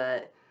mean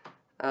that,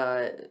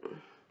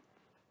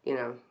 you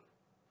know,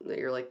 that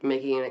you're, like,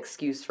 making an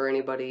excuse for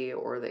anybody,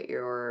 or that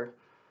you're,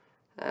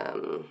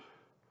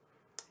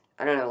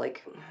 I don't know,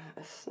 like,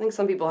 I think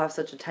some people have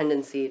such a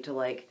tendency to,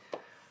 like,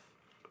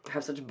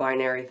 have such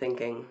binary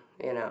thinking,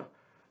 you know.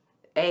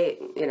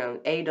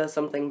 A does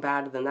something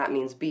bad, then that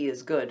means B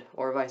is good,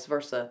 or vice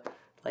versa.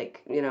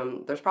 Like, you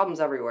know, there's problems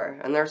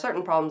everywhere, and there are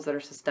certain problems that are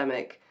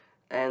systemic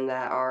and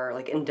that are,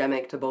 like,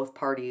 endemic to both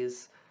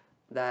parties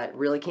that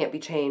really can't be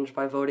changed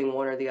by voting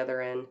one or the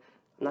other in.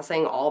 I'm not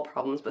saying all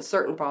problems, but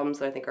certain problems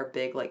that I think are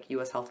big, like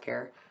U.S.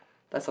 healthcare.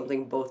 That's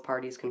something both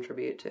parties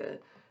contribute to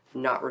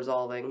not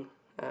resolving.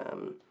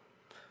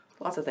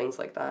 Lots of things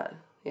like that,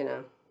 you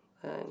know.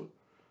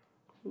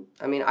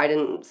 I mean, I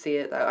didn't see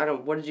it.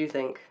 What did you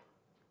think?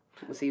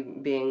 Was he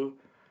being,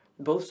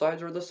 both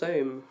sides are the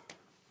same,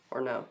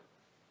 or no?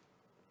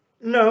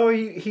 No,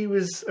 he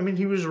was, I mean,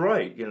 he was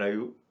right, you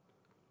know.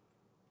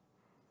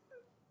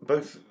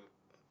 Both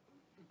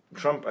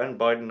Trump and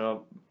Biden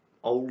are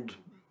old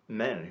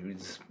men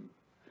whose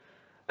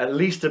at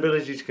least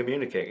ability to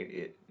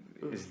communicate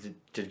is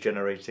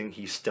degenerating.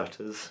 He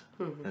stutters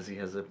as he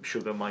has a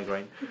sugar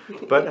migraine.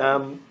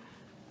 But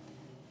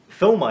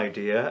film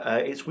idea,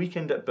 it's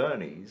Weekend at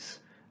Bernie's.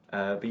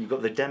 But you've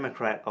got the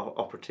Democrat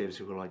operatives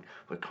who were like,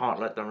 we can't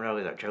let them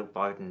know that Joe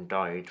Biden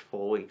died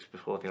 4 weeks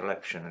before the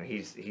election, and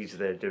he's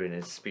there doing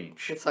his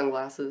speech. With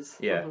sunglasses.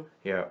 Yeah,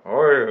 yeah.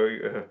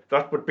 Oh,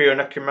 that would be an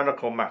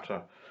ecumenical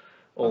matter.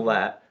 All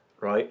that,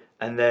 right?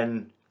 And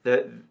then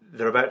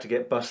they're about to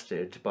get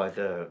busted by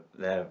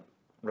their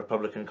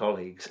Republican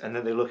colleagues, and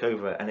then they look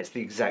over, and it's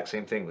the exact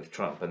same thing with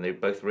Trump, and they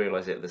both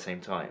realise it at the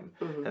same time.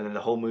 And then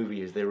the whole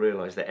movie is they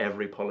realise that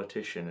every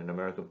politician in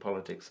American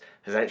politics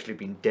has actually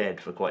been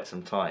dead for quite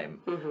some time,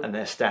 and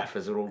their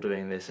staffers are all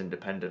doing this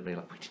independently,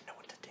 like, we didn't know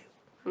what to do.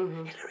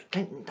 Hillary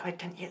Clinton died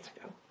 10 years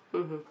ago.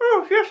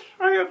 Oh, yes,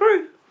 I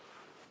agree.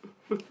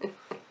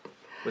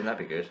 Wouldn't that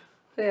be good?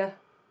 Yeah.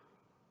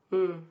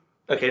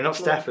 Okay, not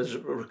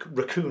staffers,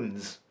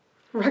 raccoons.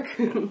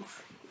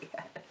 Raccoons.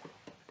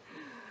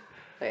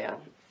 Yeah.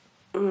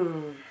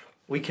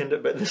 Weekend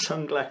at the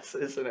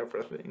sunglasses and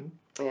everything.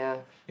 Yeah.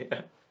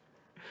 Yeah.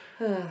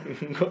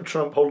 Got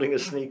Trump holding a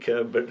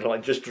sneaker, but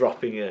like just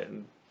dropping it.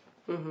 And...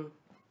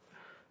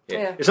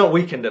 Yeah. It's not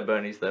Weekend at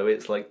Bernie's though.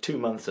 It's like 2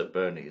 months at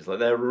Bernie's. Like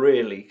they're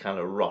really kind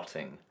of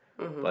rotting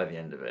by the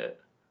end of it.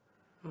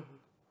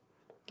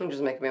 It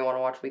just making me want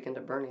to watch Weekend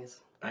at Bernie's.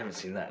 I haven't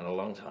seen that in a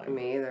long time.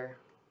 Me either.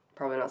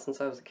 Probably not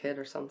since I was a kid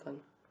or something.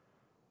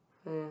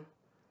 Yeah.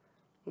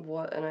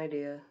 What an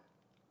idea.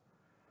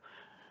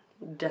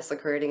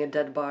 Desecrating a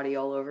dead body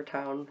all over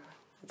town.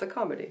 It's a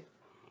comedy.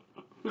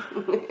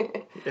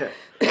 Yeah.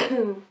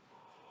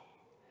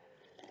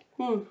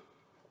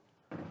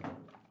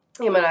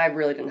 I mean, I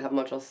really didn't have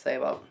much else to say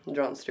about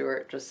Jon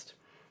Stewart. Just,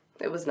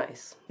 it was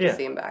nice to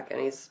see him back,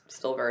 and he's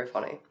still very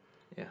funny.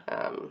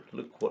 Yeah.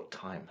 Look what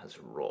time has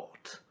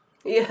wrought.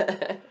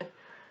 Yeah.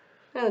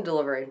 And the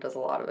delivery does a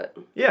lot of it.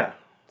 Yeah.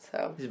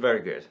 So. He's very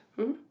good.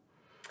 Mm-hmm.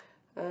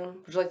 Would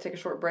you like to take a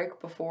short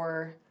break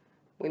before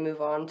we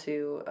move on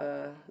to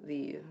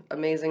the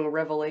amazing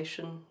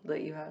revelation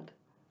that you had?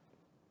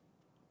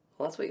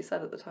 Well, that's what you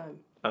said at the time.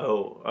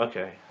 Oh,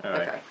 okay. All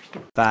right. Okay.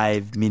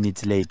 5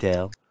 minutes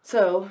later.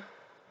 So,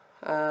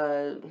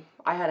 I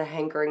had a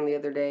hankering the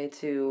other day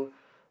to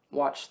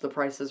watch The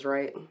Price is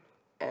Right.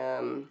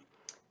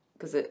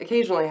 Because it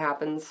occasionally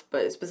happens,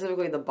 but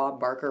specifically the Bob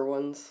Barker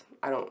ones,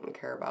 I don't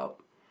care about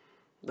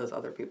those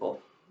other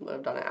people that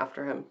have done it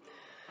after him.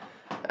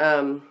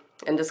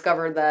 And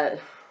discovered that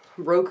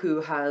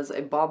Roku has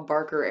a Bob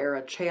Barker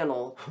era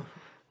channel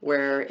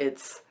where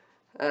it's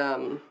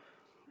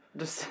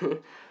just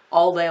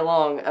all day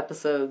long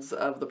episodes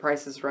of The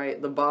Price is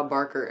Right, the Bob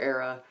Barker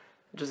era,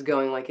 just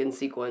going like in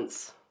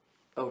sequence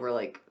over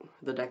like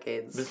the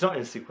decades. But it's not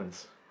in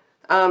sequence.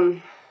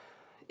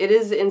 It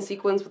is in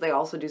sequence, but they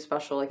also do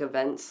special like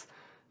events.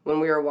 When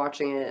we were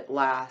watching it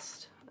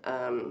last,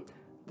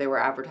 they were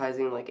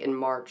advertising like in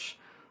March,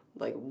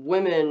 like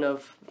women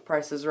of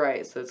Price is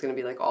Right. So it's going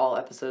to be like all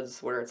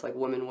episodes where it's like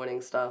women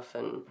winning stuff.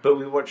 But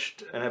we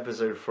watched an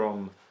episode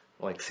from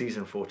like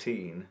season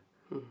 14,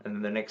 and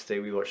then the next day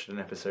we watched an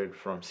episode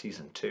from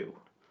season 2.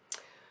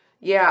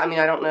 Yeah, I mean,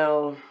 I don't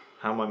know.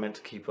 How am I meant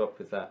to keep up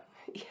with that?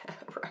 Yeah,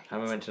 right. How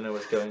am I meant to know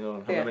what's going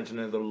on? How am I meant to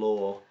know the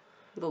lore?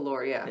 The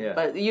lore, yeah.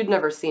 But you'd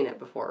never seen it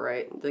before,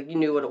 right? Like, you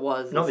knew what it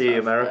was. Not the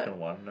American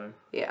one, no.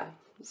 Yeah.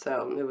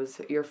 So, it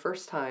was your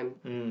first time.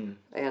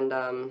 And,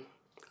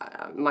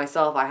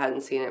 myself, I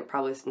hadn't seen it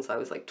probably since I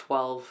was like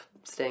 12,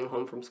 staying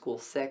home from school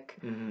sick.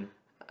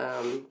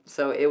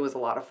 So, it was a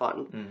lot of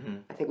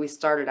fun. I think we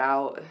started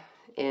out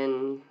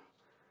in...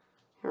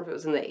 I don't remember if it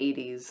was in the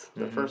 80s,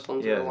 the first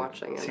ones we were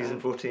watching. Season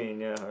 14,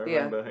 yeah, I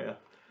remember, yeah.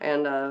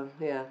 And,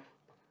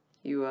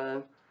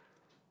 you,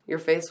 your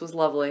face was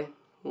lovely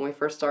when we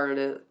first started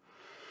it.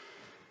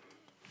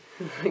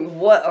 Like,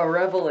 what a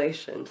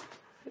revelation.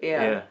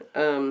 Yeah.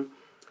 Well,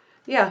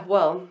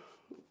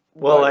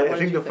 I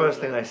think the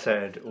first thing I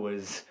said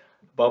was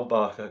Bob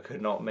Barker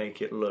could not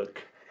make it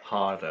look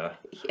harder.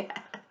 Yeah.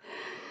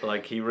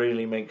 Like, he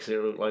really makes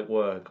it look like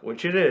work,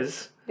 which it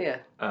is. Yeah.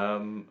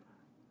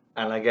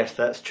 And I guess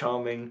that's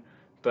charming,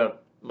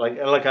 but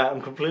like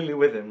I'm completely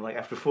with him. Like,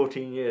 after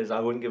 14 years,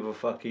 I wouldn't give a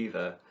fuck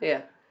either.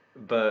 Yeah.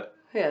 But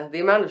yeah, the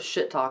amount of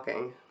shit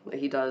talking that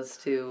he does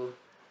to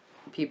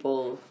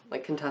people,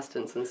 like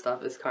contestants and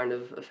stuff, is kind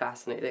of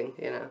fascinating,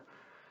 you know.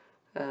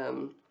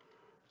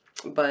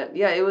 But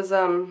yeah, it was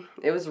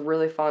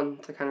really fun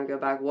to kind of go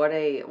back. What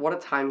a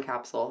time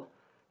capsule,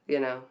 you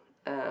know.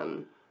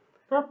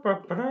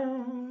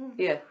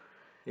 Yeah.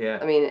 Yeah.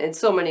 I mean, in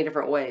so many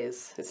different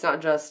ways. It's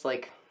not just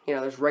like, you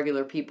know, there's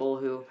regular people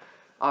who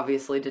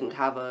obviously didn't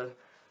have a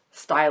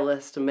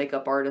stylist and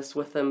makeup artist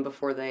with them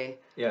before they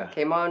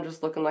came on,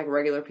 just looking like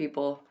regular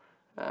people.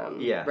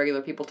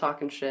 Regular people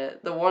talking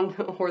shit. The one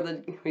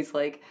where he's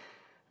like,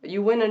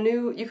 you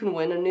can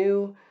win a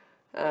new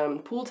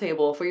pool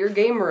table for your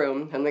game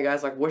room. And the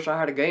guy's like, wish I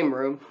had a game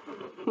room.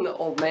 The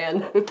old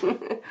man.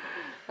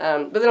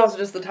 But then also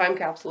just the time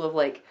capsule of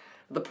like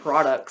the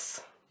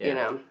products, you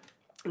know,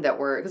 that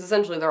were, because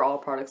essentially they're all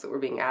products that were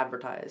being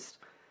advertised,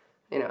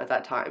 you know, at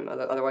that time.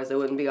 Otherwise they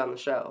wouldn't be on the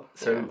show.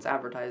 So it's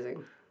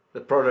advertising. The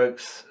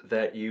products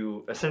that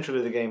you,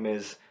 essentially the game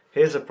is,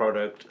 here's a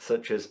product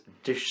such as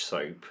dish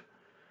soap.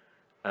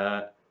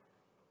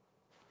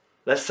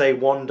 Let's say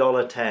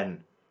 $1.10.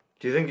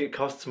 Do you think it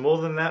costs more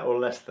than that or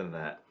less than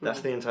that?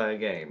 That's the entire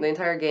game. The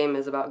entire game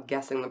is about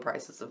guessing the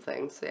prices of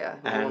things, in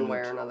one way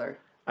or another.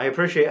 I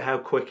appreciate how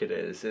quick it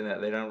is, in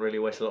that they don't really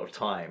waste a lot of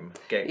time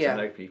getting to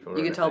know people.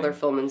 You can tell they're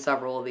filming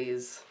several of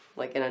these,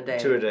 like, in a day.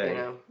 2 a day. You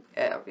know?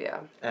 Yeah.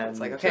 And it's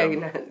like, okay,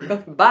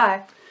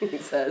 bye, he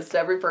says to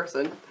every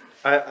person.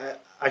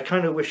 I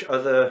kind of wish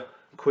other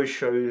quiz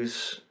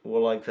shows were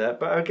like that,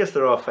 but I guess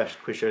there are fast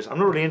quiz shows. I'm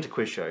not really into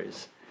quiz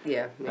shows.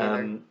 Yeah, me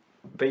either.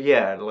 But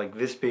yeah, like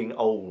this being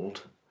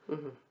old,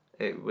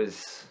 it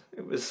was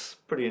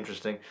pretty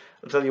interesting.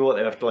 I'll tell you what,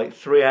 though, after like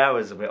 3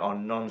 hours of it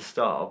on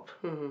non-stop,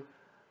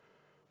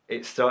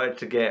 it started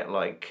to get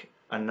like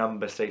a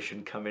number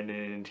station coming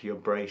in into your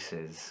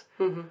braces,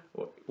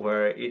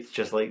 where it's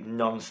just like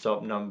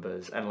non-stop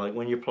numbers, and like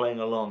when you're playing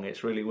along,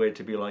 it's really weird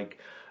to be like,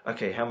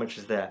 okay, how much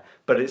is that?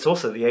 But it's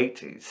also the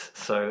 80s,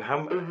 so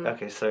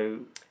okay, so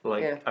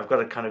like I've got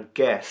to kind of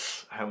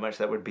guess how much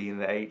that would be in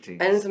the 80s.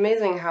 And it's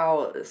amazing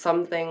how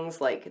some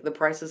things, like the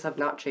prices have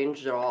not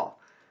changed at all,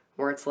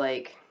 where it's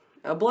like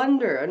a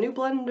new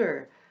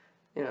blender,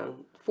 you know,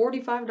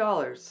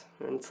 $45,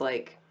 and it's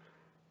like,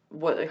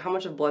 how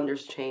much have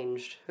blenders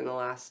changed in the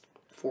last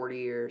 40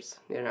 years?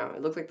 You know,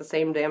 it looks like the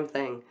same damn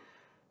thing,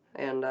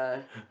 and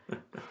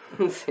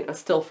it's, you know,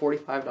 still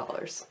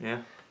 $45.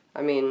 Yeah.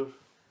 I mean,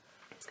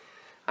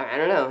 I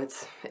don't know.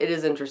 It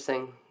is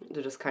interesting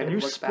to just kind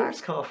of look back. A new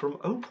sports car from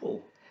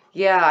Opel.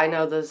 Yeah, I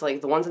know those,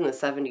 like, the ones in the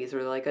 70s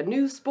were like, a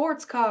new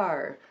sports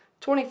car,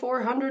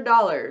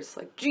 $2,400.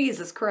 Like,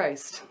 Jesus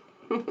Christ.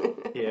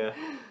 Yeah.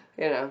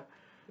 You know.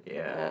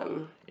 Yeah.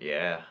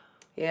 Yeah.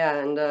 Yeah,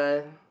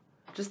 and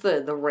just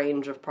the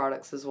range of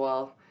products as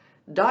well.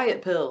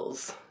 Diet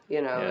pills,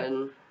 you know, Yeah.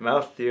 and...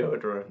 Mouth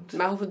deodorant.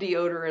 Mouth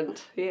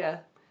deodorant, yeah.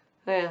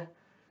 Yeah.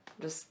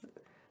 Just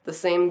the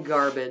same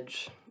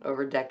garbage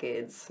over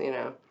decades, you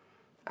know.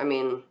 I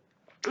mean,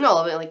 no,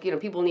 like, you know,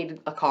 people need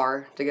a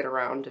car to get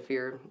around if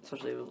you're,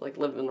 especially, like,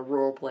 living in a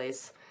rural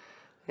place.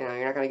 You know,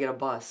 you're not going to get a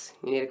bus.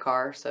 You need a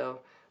car, so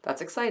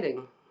that's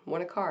exciting.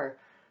 Want a car.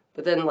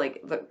 But then,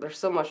 like, there's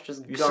so much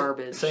just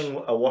garbage.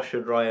 Saying a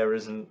washer-dryer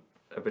isn't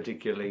a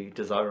particularly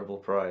desirable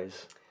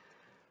prize.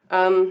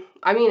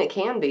 I mean, it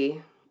can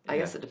be. I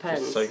guess it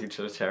depends. Just so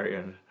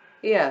utilitarian.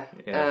 Yeah.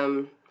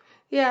 Yeah.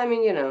 Yeah, I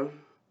mean, you know,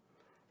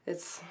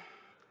 it's...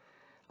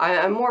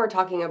 I'm more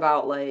talking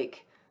about,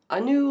 like, a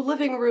new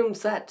living room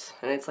set,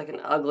 and it's, like, an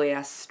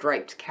ugly-ass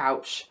striped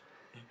couch.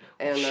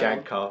 And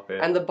shag carpet.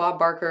 And the Bob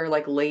Barker,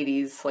 like,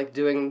 ladies, like,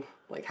 doing,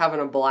 like,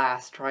 having a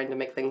blast, trying to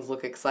make things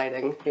look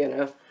exciting, you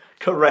know?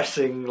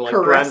 Caressing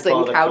couches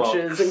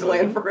clocks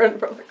and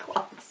grandfather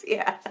clocks,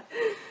 yeah.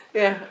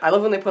 Yeah, I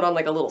love when they put on,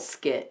 like, a little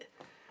skit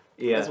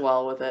as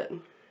well with it.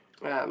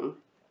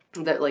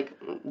 That, like,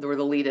 where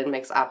the lead-in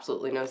makes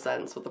absolutely no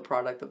sense with the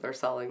product that they're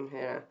selling,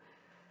 yeah.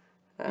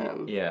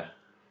 Yeah.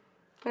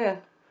 Yeah.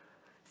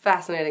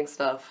 Fascinating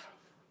stuff.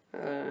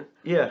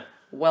 Yeah.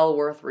 Well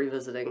worth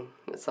revisiting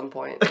at some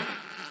point,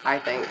 I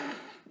think.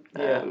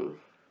 Yeah.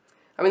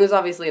 I mean, there's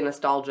obviously a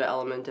nostalgia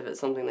element if it's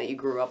something that you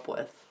grew up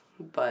with,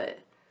 but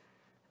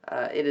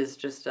it is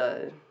just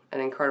an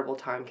incredible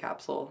time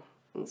capsule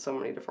in so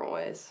many different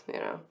ways, you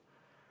know.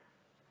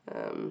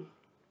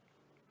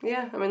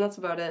 Yeah, I mean, that's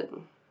about it.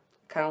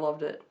 Kind of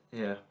loved it.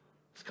 Yeah.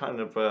 It's kind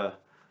of, I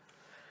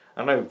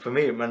don't know, for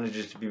me it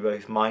manages to be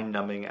both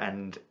mind-numbing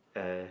and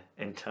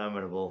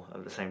interminable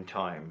at the same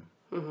time.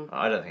 Mm-hmm.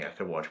 I don't think I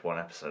could watch one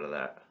episode of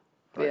that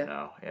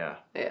now. Yeah.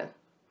 Yeah.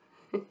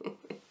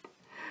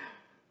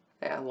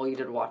 Yeah, well, you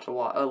did watch a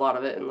lot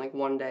of it in, like,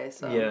 one day,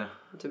 so, yeah.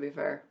 To be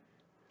fair.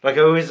 Like,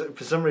 I always,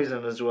 for some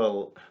reason as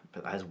well,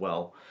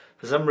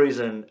 for some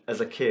reason, as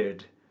a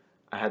kid,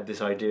 I had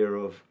this idea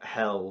of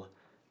hell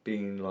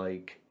being,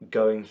 like,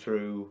 going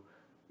through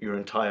your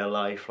entire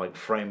life, like,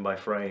 frame by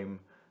frame,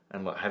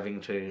 and, like,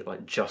 having to,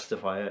 like,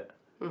 justify it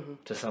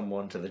to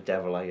someone, to the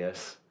devil, I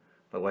guess.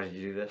 Like, why did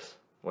you do this?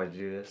 Why did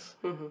you do this?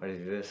 Why did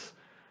you do this?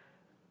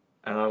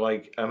 And I,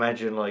 like,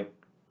 imagine, like,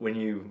 when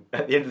you,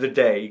 at the end of the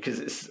day, because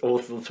it's all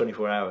still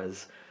 24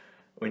 hours,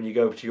 when you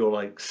go to your,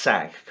 like,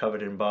 sack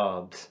covered in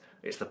barbs,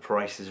 it's The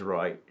Price is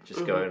Right,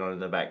 just going on in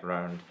the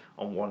background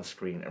on one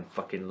screen, and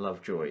fucking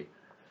Lovejoy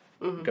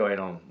going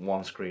on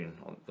one screen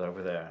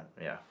over there.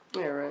 Yeah.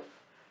 Yeah, right.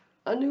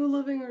 A new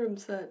living room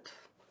set.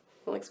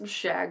 Like some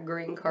shag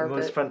green carpet.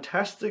 The most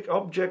fantastic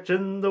object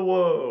in the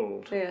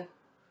world. Yeah.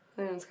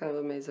 Yeah, it's kind of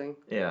amazing.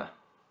 Yeah.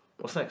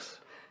 What's next?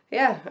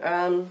 Yeah.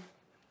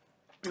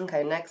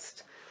 Okay,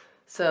 next.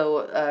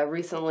 So,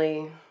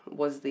 recently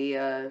was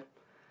the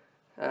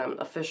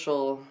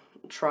official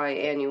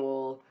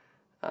triannual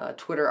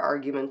Twitter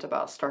argument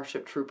about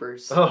Starship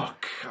Troopers. Oh,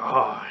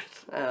 God.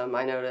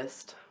 I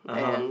noticed.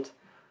 And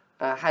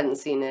hadn't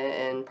seen it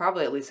in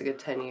probably at least a good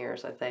 10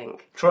 years, I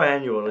think.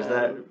 Triannual, is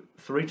that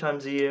 3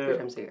 times a year? 3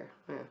 times a year,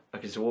 yeah.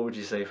 Okay, so what would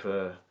you say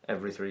for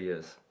every 3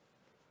 years?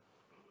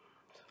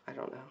 I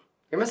don't know.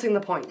 You're missing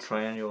the point.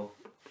 Triannual.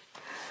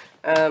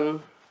 I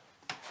don't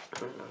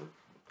know.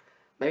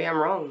 Maybe I'm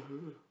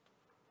wrong.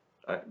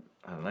 I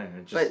don't know.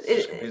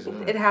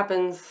 It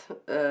happens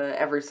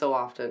every so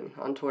often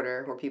on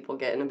Twitter where people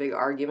get in a big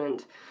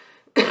argument,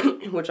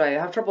 which I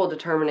have trouble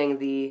determining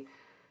the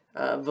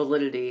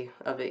validity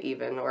of it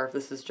even, or if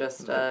this is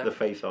just the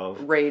face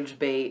of rage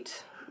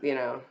bait, you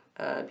know,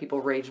 people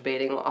rage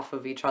baiting off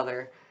of each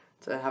other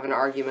to have an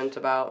argument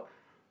about,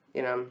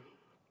 you know,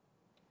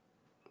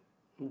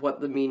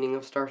 what the meaning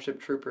of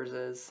Starship Troopers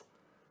is.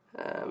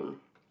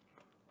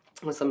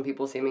 With some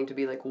people seeming to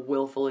be, like,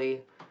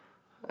 willfully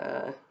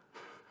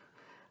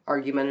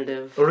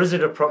argumentative. Or is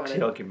it a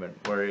proxy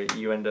argument where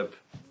you end up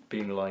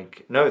being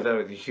like, no,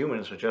 the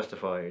humans were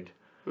justified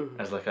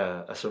as like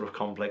a sort of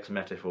complex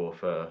metaphor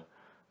for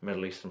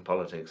Middle Eastern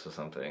politics or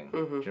something?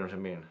 Do you know what I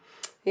mean?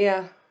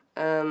 Yeah.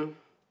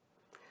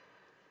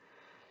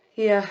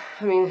 Yeah,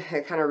 I mean,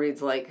 it kind of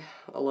reads like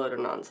a load of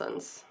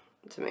nonsense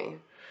to me,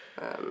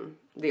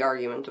 the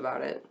argument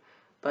about it.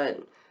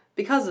 But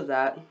because of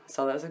that, I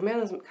saw that, I was like, man,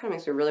 this kind of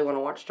makes me really want to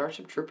watch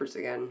Starship Troopers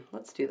again.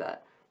 Let's do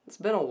that. It's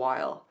been a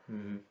while.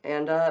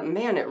 And,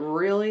 man, it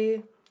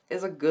really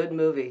is a good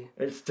movie.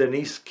 It's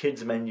Denise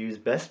Kidsmenu's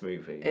best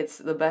movie. It's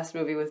the best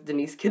movie with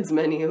Denise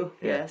Kidsmenu,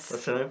 yes.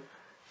 What's her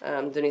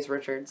name? Denise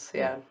Richards,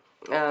 yeah.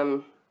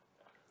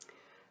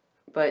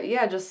 But,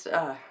 yeah, just,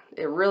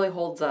 it really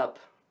holds up.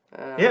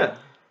 Yeah.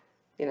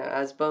 You know,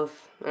 as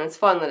both, and it's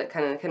fun that it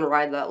kind of can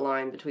ride that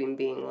line between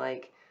being,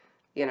 like,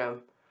 you know,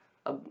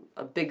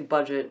 a big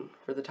budget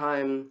for the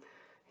time,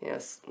 you know,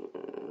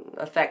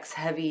 effects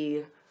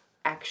heavy,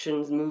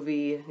 actions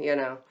movie, you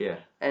know. Yeah.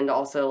 And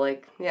also,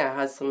 like, yeah, it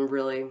has some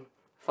really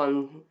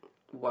fun,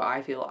 what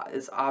I feel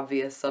is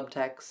obvious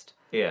subtext.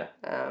 Yeah.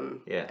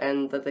 Yeah.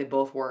 And that they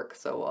both work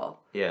so well.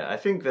 Yeah, I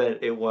think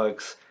that it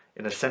works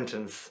in a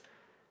sentence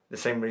the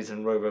same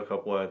reason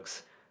RoboCop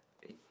works.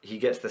 He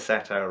gets the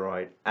satire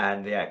right,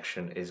 and the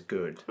action is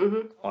good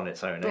on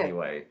its own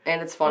anyway.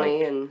 And it's funny,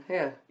 like,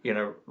 and you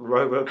know,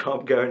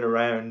 RoboCop going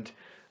around,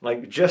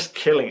 like, just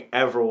killing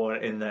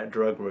everyone in that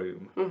drug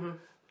room. Mm-hmm.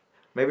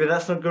 Maybe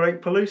that's not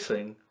great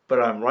policing, but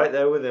I'm right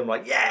there with him,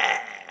 like, yeah!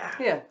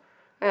 Yeah,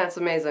 it's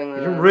amazing. You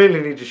didn't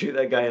really need to shoot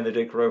that guy in the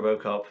dick,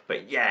 RoboCop,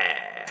 but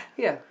yeah!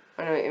 Yeah,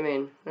 I know what you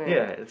mean.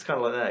 Yeah, it's kind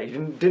of like that.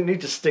 You didn't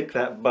need to stick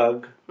that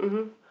bug.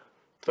 Mm-hmm.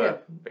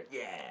 But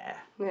yeah.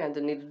 Yeah,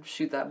 didn't need to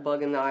shoot that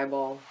bug in the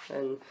eyeball.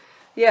 And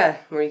yeah,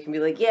 where you can be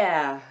like,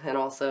 yeah, and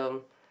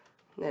also...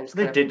 Yeah,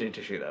 they did need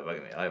to shoot that bug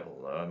in the eyeball,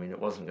 though. I mean, it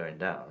wasn't going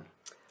down.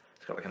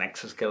 It's got like an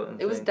exoskeleton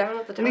thing. It was down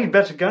at the time. They need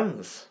better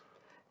guns.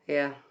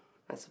 Yeah,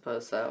 I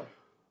suppose so.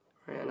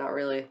 Yeah, not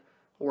really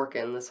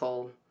working this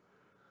whole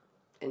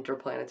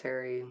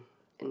interplanetary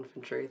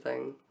infantry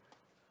thing.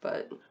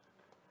 But,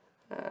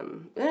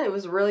 yeah, it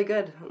was really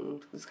good. I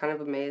was kind of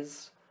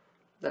amazed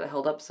that it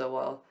held up so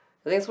well.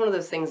 I think it's one of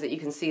those things that you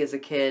can see as a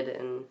kid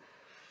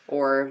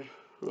or,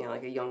 you know,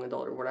 like a young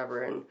adult or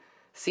whatever, and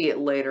see it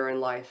later in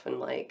life and,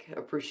 like,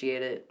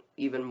 appreciate it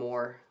even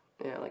more,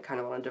 you know, like, kind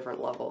of on a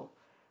different level.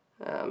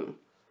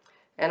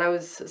 And I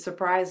was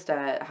surprised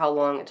at how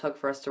long it took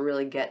for us to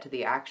really get to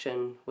the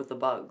action with the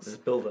bugs. There's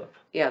build-up.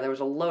 Yeah, there was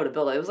a load of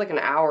build-up. It was like an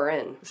hour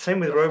in. Same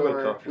with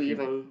RoboCop, if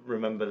you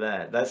remember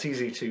that. That's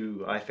easy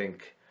to, I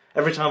think...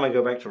 Every time I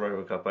go back to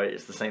RoboCop,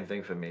 it's the same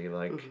thing for me,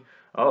 like...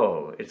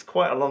 Oh, it's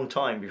quite a long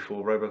time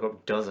before RoboCop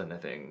does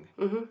anything.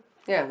 Mm-hmm.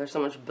 Yeah, there's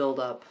so much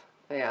build-up.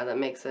 Yeah, that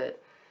makes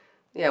it...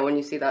 Yeah, when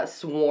you see that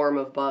swarm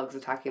of bugs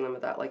attacking them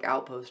at that, like,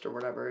 outpost or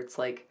whatever, it's,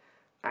 like,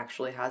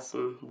 actually has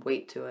some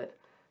weight to it.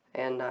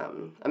 And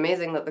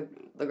amazing that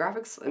the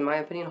graphics, in my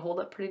opinion, hold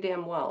up pretty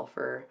damn well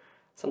for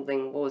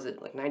something, what was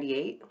it, like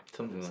 98?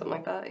 Something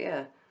like that,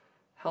 yeah.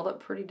 Held up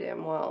pretty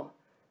damn well.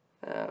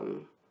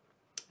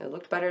 It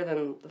looked better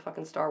than the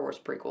fucking Star Wars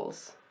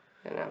prequels,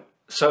 you know.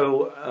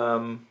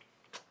 So,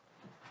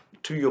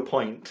 to your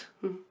point,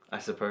 I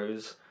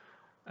suppose,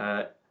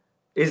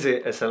 is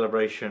it a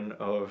celebration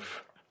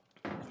of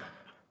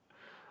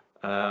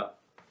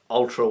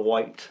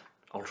ultra-right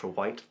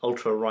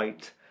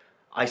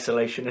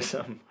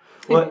isolationism?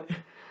 What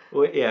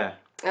yeah.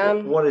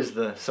 What is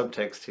the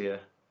subtext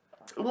here?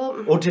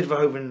 Well, or did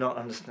Verhoeven not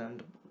understand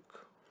the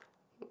book?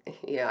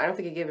 Yeah, I don't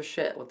think he gave a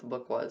shit what the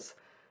book was.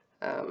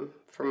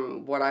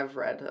 From what I've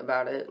read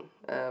about it,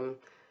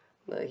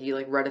 he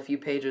like read a few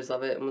pages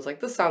of it and was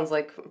like, "This sounds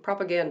like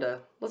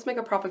propaganda. Let's make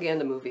a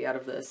propaganda movie out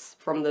of this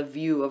from the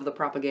view of the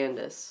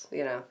propagandists,"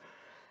 you know.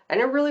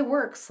 And it really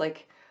works.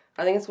 Like,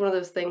 I think it's one of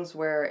those things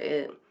where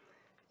it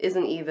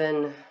isn't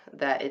even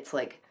that it's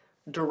like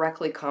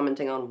directly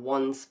commenting on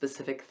one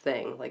specific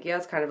thing. Like, yeah,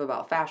 it's kind of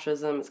about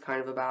fascism. It's kind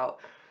of about,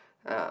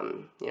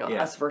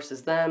 us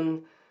versus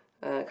them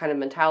kind of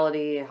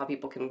mentality, how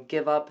people can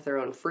give up their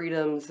own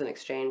freedoms in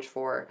exchange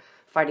for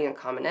fighting a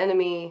common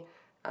enemy.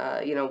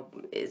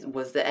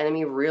 Was the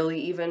enemy really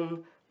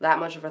even that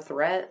much of a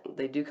threat?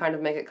 They do kind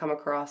of make it come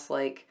across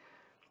like,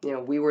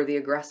 we were the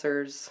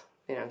aggressors,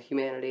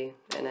 humanity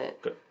in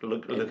it.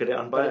 Look at it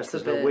unbiased.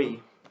 There's no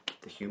we,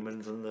 the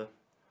humans and the...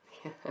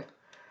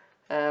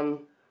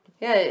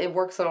 it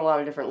works on a lot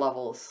of different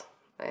levels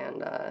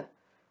and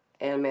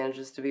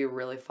manages to be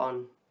really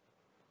fun.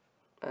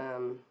 I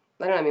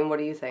don't know, I mean, what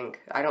do you think?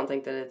 I don't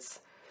think that it's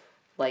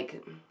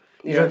like...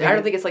 I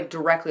don't think it's like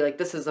directly like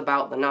this is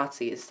about the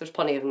Nazis. There's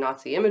plenty of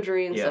Nazi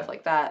imagery and stuff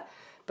like that,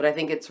 but I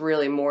think it's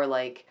really more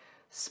like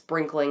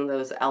sprinkling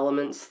those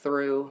elements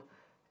through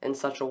in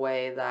such a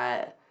way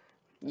that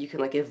you can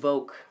like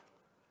evoke,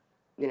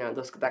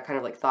 that kind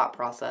of like thought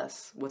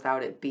process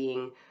without it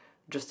being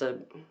just a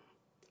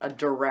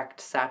direct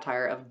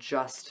satire of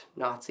just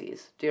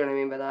Nazis. Do you know what I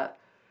mean by that?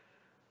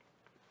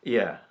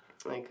 Yeah.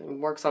 Like, it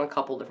works on a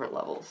couple different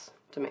levels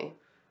to me.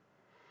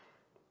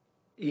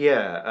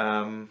 Yeah.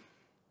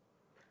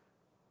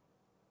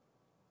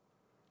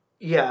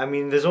 I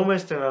mean, there's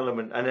almost an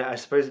element, and I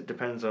suppose it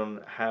depends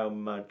on how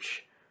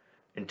much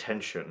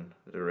intention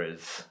there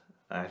is.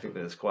 I think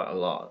there's quite a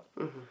lot.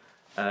 Mm-hmm.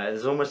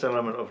 There's almost an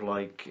element of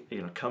like,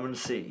 come and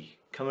see,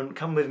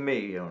 come with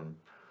me, and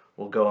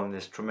we'll go on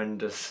this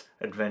tremendous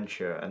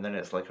adventure, and then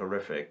it's like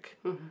horrific.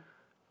 Mm-hmm.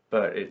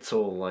 But it's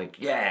all like,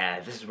 yeah,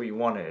 this is what you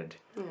wanted.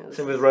 Yeah,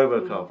 same with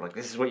RoboCop, like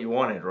this is what you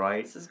wanted,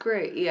 right? This is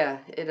great, yeah.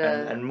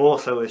 And more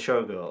so with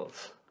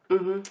Showgirls.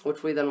 Mm-hmm.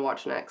 Which we then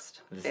watch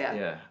next. Which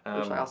I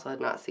also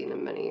had not seen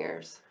in many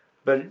years.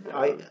 But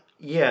I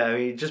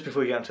mean, just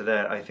before we get into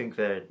that, I think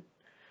that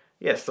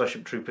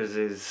Starship Troopers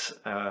is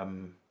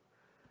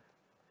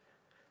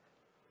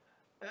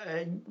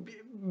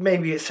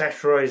maybe it's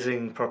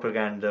satirizing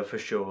propaganda for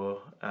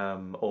sure,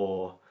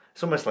 or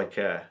it's almost like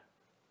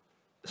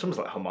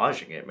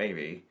homaging it,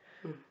 maybe,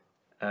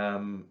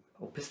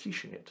 or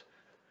pastiching it.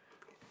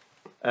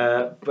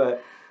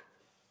 But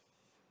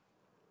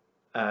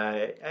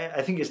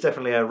I think it's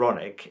definitely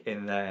ironic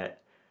in that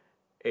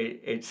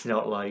it's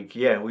not like,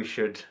 yeah, we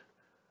should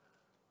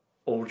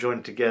all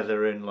join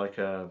together in like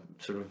a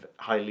sort of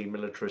highly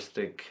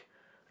militaristic,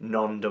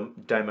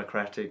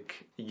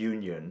 non-democratic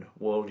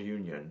world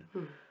union.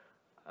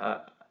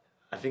 I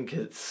think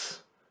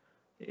it's,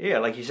 yeah,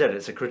 like you said,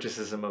 it's a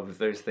criticism of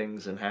those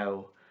things and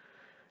how,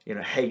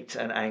 hate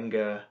and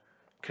anger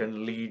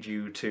can lead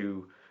you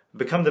to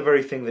become the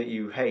very thing that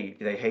you hate.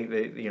 They hate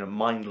the,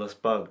 mindless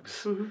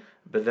bugs.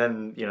 But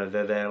then,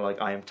 they're there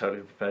like, I am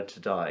totally prepared to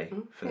die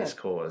for this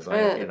cause.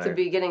 At the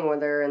beginning when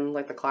they're in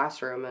like the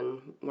classroom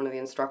and one of the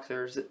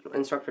instructors is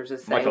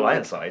saying... Michael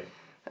Ironside.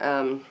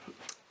 No,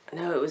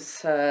 it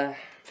was...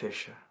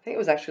 Fisher. I think it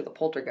was actually the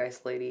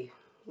poltergeist lady,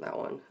 that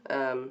one.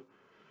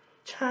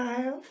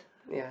 Child.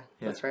 Yeah,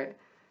 that's right.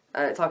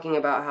 Talking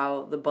about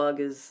how the bug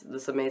is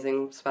this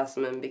amazing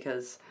specimen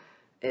because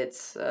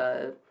it's...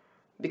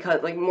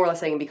 because more or less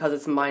saying because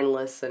it's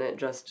mindless and it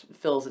just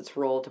fills its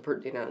role to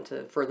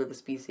further the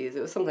species.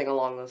 It was something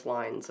along those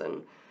lines,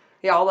 and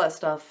yeah, all that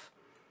stuff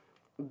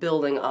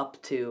building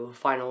up to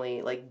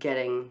finally like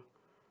getting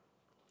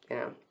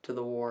to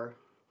the war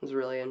was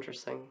really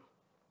interesting.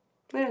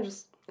 Yeah,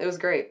 it was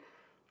great.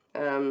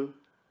 Yeah,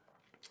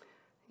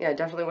 I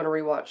definitely want to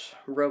rewatch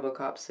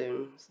RoboCop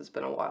soon. It's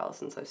been a while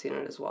since I've seen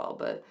it as well,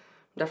 but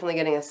I'm definitely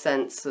getting a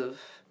sense of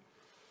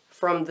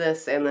from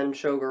this and then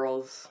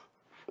Showgirls.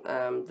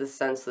 The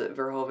sense that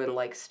Verhoeven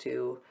likes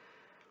to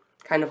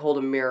kind of hold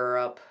a mirror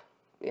up,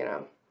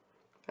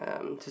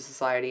 to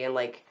society and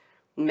like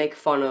make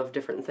fun of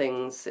different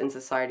things in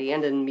society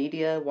and in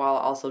media while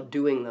also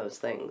doing those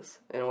things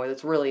in a way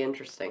that's really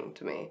interesting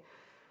to me.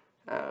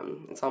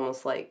 It's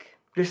almost like...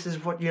 This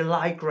is what you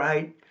like,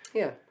 right?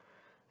 Yeah.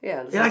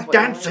 Yeah. You like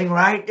dancing,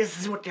 right? This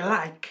is what you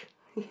like.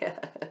 Yeah.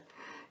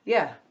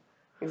 Yeah.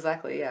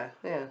 Exactly, yeah.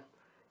 Yeah.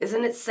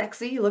 Isn't it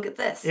sexy? Look at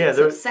this. Yeah, it's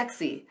so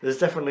sexy. There's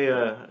definitely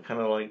a kind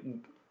of like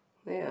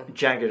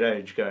jagged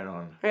edge going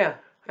on. Yeah.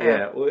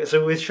 Yeah.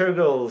 So with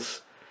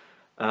Showgirls,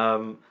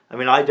 I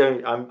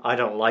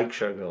don't like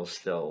Showgirls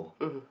still.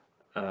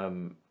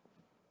 And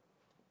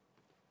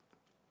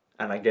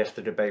I guess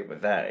the debate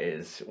with that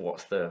is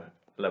what's the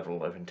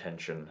level of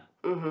intention.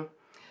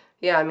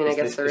 Yeah, I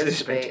guess there is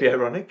this debate. Meant to be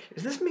ironic?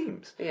 Is this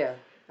memes? Yeah.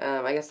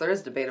 I guess there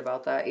is debate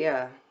about that.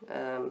 Yeah.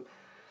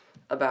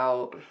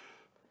 About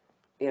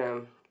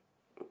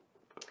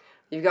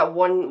you've got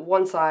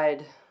one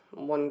side,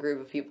 one group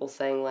of people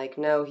saying like,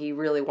 no, he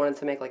really wanted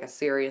to make like a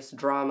serious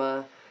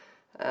drama,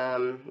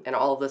 and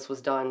all of this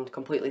was done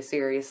completely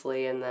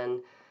seriously, and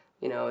then,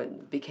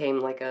 it became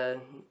like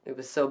it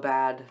was so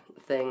bad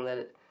thing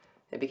that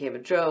it became a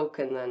joke,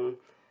 and then,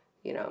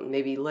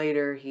 maybe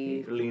later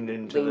he leaned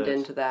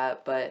into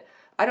that, but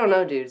I don't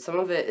know, dude. Some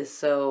of it is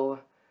so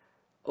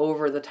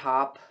over the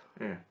top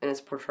in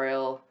its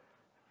portrayal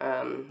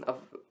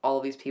of all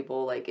of these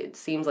people. Like, it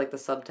seems like the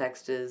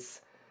subtext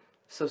is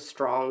so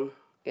strong,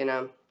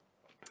 like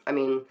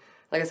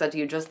I said to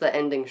you, just the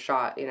ending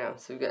shot,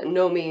 so you've got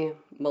Nomi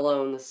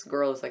Malone, this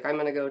girl who's like, I'm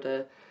gonna go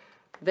to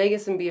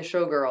Vegas and be a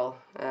showgirl,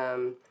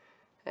 and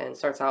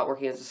starts out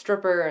working as a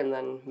stripper and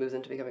then moves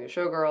into becoming a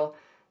showgirl,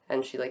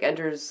 and she like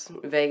enters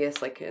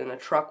Vegas like in a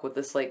truck with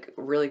this like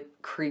really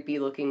creepy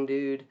looking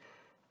dude,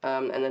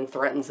 and then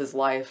threatens his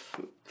life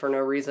for no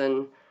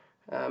reason,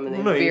 and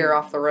they veer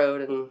off the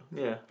road, and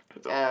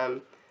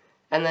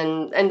and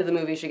then end of the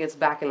movie, she gets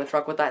back in the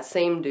truck with that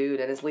same dude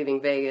and is leaving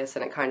Vegas,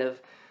 and it kind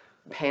of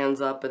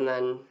pans up, and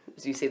then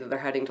you see that they're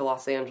heading to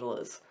Los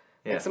Angeles.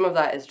 Yeah. Like, some of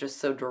that is just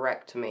so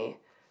direct to me,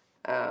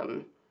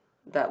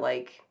 that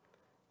like,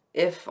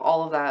 if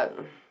all of that,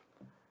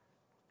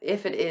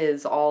 if it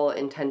is all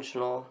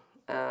intentional,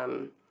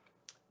 then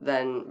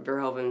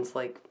Verhoeven's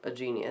like a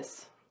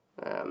genius,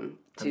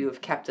 to have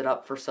kept it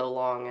up for so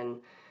long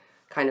and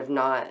kind of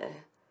not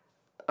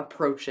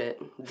approach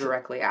it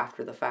directly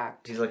after the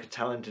fact. He's like a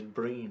talented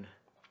brain.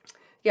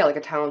 Yeah, like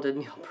a talented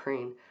Neil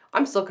Breen.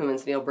 I'm still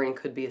convinced Neil Breen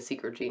could be a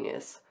secret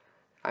genius.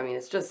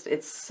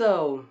 It's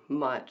so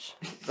much.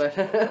 But,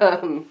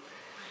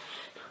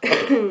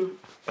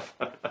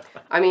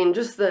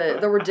 just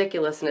the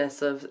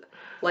ridiculousness of,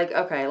 like,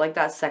 okay, like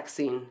that sex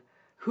scene.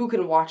 Who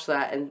can watch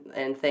that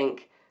and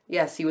think,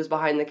 yes, he was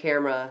behind the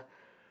camera,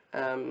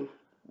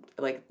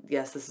 like,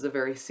 yes, this is a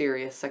very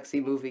serious, sexy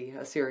movie,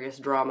 a serious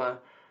drama,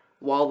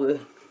 while the,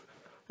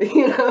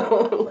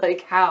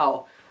 like,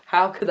 how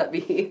could that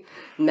be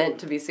meant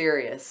to be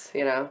serious,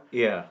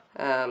 Yeah.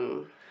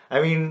 I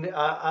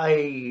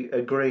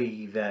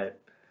agree that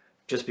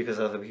just because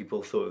other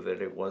people thought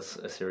that it was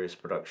a serious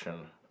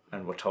production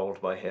and were told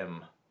by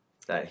him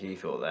that he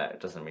thought that,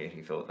 doesn't mean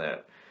he thought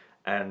that.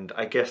 And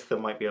I guess there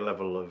might be a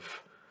level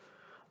of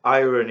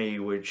irony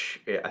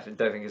which I don't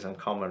think is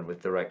uncommon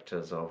with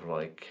directors of,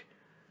 like,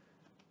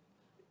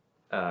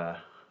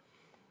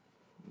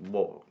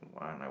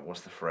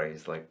 what's the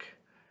phrase, like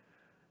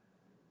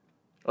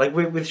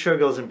with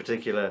Showgirls in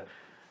particular,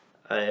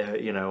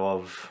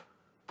 of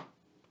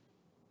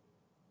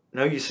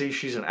no, you see,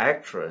 she's an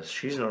actress.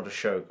 She's not a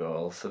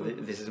showgirl, so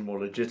this is more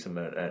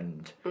legitimate.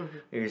 And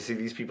you see,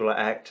 these people are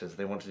actors.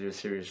 They want to do a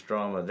serious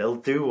drama. They'll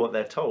do what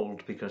they're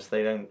told because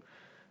they don't,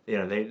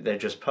 they're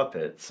just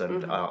puppets,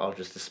 and I'll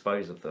just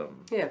dispose of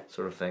them. Yeah.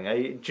 Sort of thing.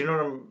 Do you know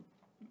what I'm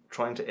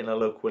trying to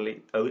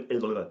interlocally... you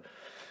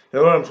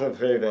know what I'm trying to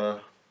say there?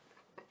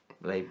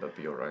 Labour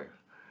Bureau.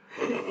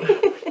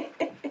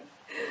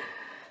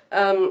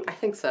 I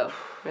think so.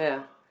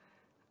 Yeah.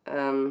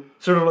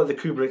 Sort of like the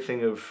Kubrick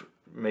thing of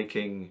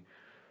making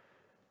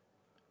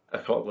A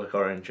Clockwork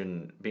Orange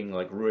and being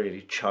like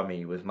really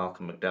chummy with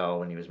Malcolm McDowell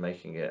when he was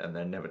making it, and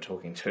then never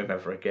talking to him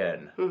ever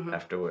again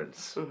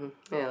afterwards.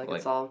 Yeah, like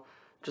it's all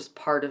just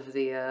part of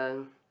the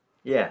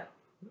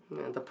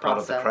the process, part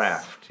of the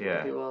craft.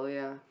 if you will.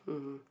 Yeah.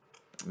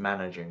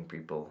 Managing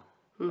people.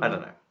 I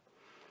don't know.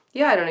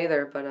 Yeah, I don't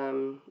either, but I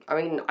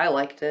mean, I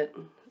liked it.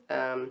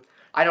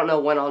 I don't know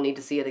when I'll need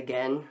to see it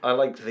again. I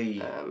liked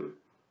the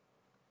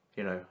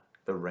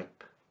the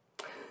rape.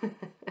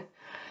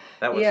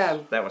 That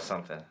was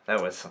something.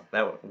 That was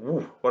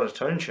woo, what a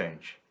tone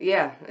change.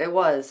 Yeah, it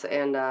was,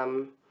 and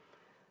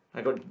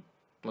I got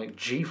like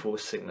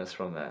G-force sickness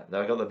from that.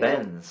 I got the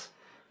bends.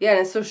 Yeah,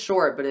 and it's so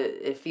short, but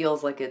it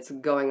feels like it's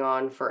going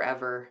on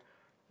forever.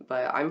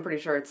 But I'm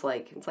pretty sure it's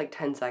like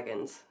 10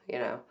 seconds,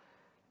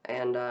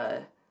 and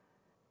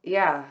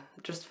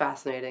just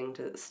fascinating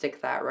to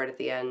stick that right at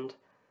the end.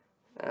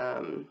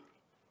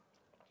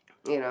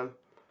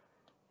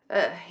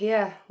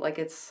 Like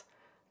it's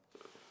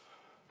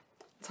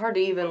hard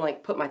to even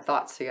like put my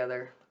thoughts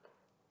together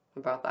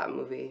about that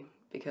movie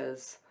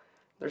because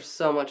there's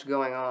so much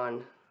going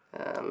on.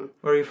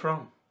 Where are you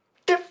from?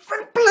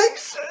 Different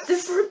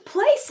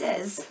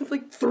places!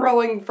 Like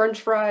throwing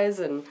French fries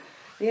and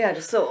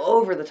just so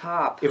over the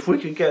top. If we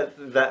could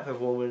get that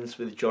performance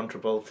with John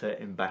Travolta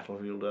in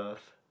Battlefield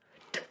Earth.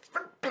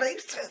 Different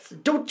places!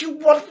 Don't you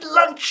want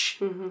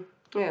lunch?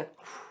 Yeah.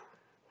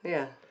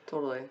 Yeah,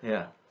 totally.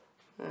 Yeah.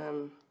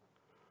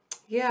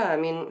 I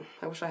mean,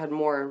 I wish I had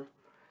more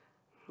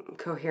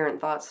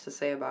coherent thoughts to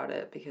say about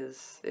it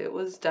because it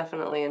was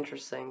definitely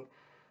interesting.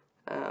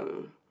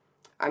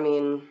 I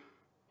mean,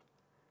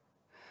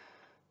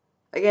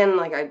 again,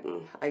 like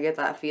I get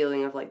that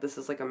feeling of like this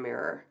is like a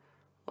mirror,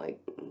 like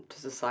to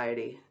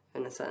society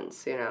in a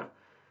sense,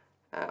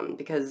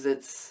 because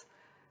it's,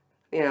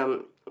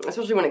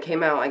 especially when it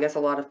came out, I guess a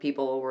lot of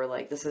people were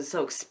like, this is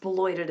so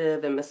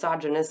exploitative and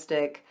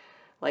misogynistic.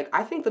 Like,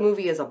 I think the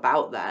movie is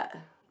about that.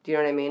 Do you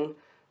know what I mean?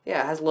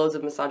 Yeah, it has loads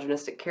of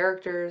misogynistic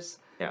characters.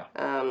 Yeah.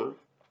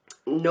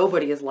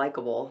 Nobody is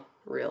likable,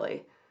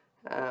 really.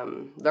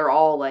 They're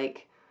all,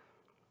 like,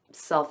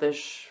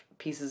 selfish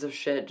pieces of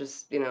shit,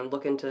 just,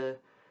 looking to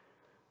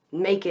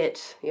make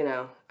it,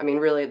 I mean,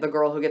 really, the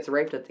girl who gets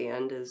raped at the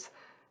end is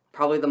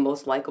probably the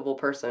most likable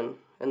person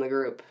in the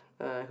group,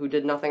 who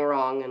did nothing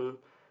wrong, and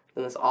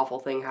then this awful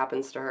thing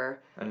happens to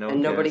her. And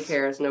nobody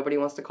cares. Nobody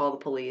wants to call the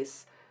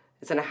police.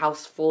 It's in a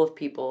house full of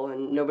people,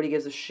 and nobody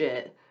gives a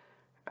shit.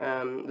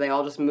 They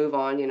all just move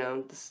on,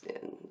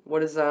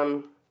 what's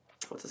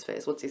his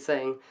face? What's he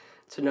saying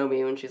to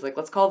Nomi when she's like,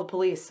 let's call the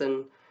police?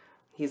 And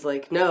he's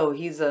like, no,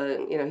 he's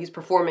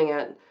performing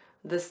at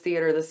this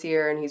theater this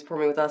year, and he's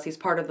performing with us. He's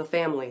part of the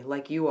family,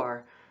 like you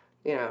are,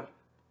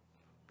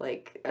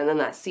 Like, and then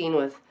that scene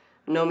with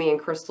Nomi and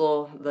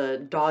Crystal, the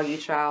doggy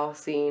chow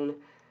scene,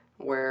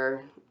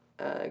 where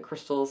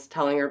Crystal's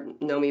telling her,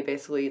 Nomi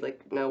basically,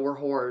 like, no, we're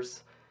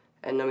whores.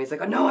 And Nomi's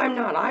like, oh, no, I'm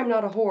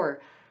not a whore.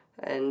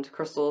 And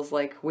Crystal's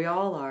like, we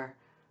all are.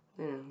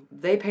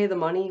 They pay the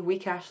money, we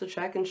cash the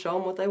check and show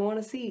them what they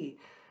want to see.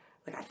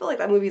 Like, I feel like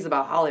that movie's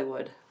about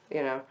Hollywood,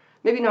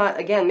 Maybe not,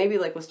 again, maybe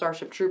like with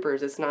Starship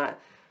Troopers, it's not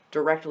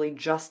directly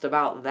just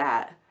about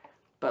that,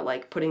 but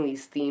like putting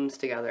these themes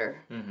together,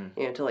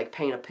 to like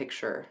paint a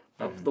picture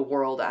of the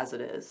world as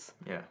it is.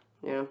 Yeah.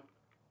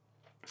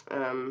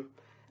 And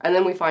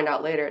then we find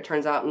out later, it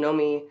turns out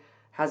Nomi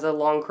has a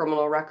long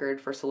criminal record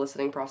for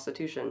soliciting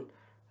prostitution,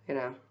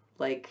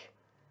 like,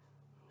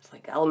 it's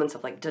like elements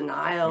of like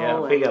denial.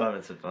 Yeah, big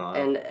elements of denial.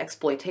 And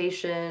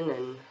exploitation,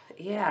 and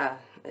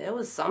it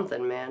was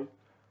something, man.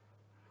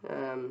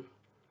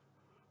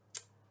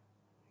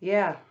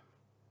 Yeah.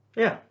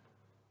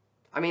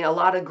 I mean, a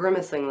lot of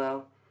grimacing,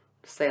 though.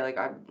 To say, like,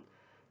 I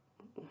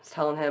was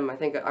telling him, I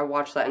think I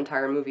watched that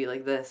entire movie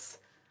like this.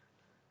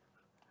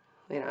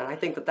 And I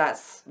think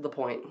that's the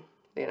point,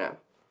 Yeah.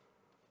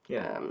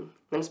 And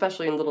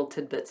especially in little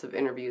tidbits of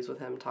interviews with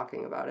him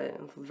talking about it.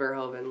 And with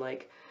Verhoeven,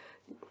 like,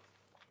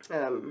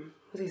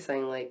 what's he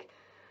saying? Like,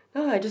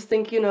 no, I just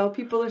think,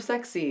 people are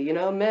sexy,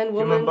 men,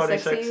 women,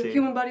 sexy,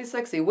 human body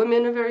sexy,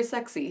 women are very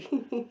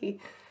sexy.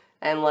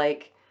 And,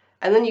 like,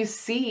 and then you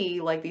see,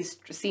 like, these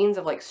scenes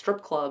of, like,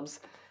 strip clubs,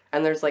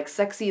 and there's, like,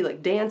 sexy,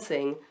 like,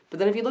 dancing, but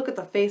then if you look at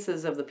the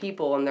faces of the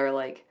people, and they're,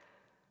 like,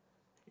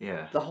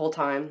 the whole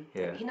time,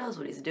 he knows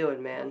what he's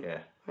doing, man.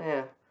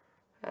 Yeah.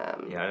 I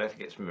don't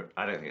think it's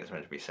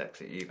meant to be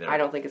sexy either. I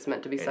don't think it's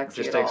meant to be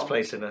sexy at all. It just takes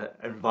place in an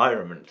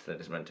environment that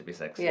is meant to be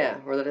sexy. Yeah,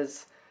 or that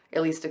is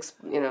at least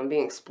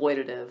being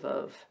exploitative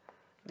of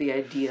the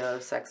idea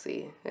of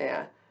sexy.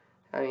 Yeah,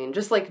 I mean,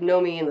 just like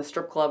Nomi in the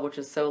strip club, which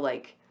is so,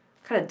 like,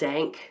 kind of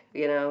dank,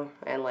 you know,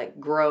 and, like,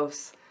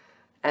 gross.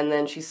 And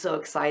then she's so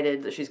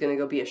excited that she's going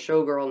to go be a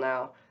showgirl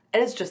now.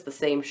 And it's just the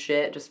same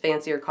shit, just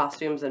fancier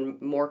costumes and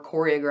more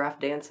choreographed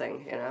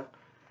dancing, you know.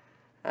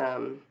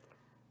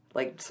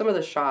 Like, some of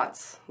the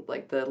shots,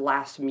 like the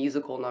last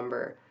musical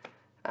number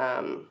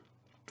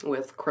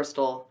with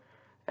Crystal,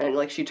 and,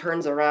 like, she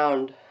turns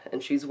around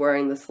and she's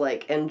wearing this,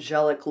 like,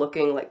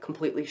 angelic-looking, like,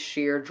 completely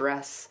sheer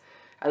dress,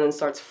 and then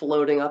starts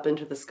floating up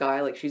into the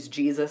sky like she's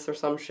Jesus or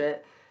some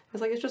shit.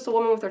 It's like, it's just a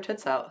woman with her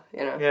tits out,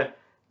 you know? Yeah.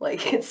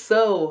 Like, it's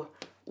so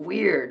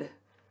weird.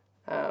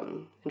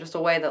 In just a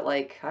way that,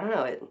 like, I don't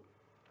know, it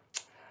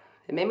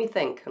made me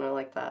think, and I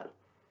like that.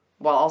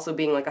 While also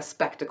being, like, a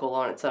spectacle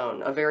on its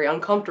own. A very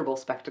uncomfortable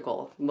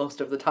spectacle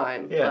most of the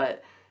time. Yeah.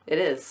 But it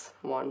is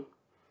one.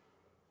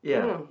 Yeah.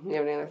 I don't know. You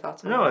have any other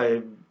thoughts on No,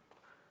 it?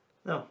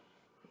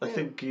 I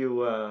think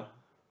you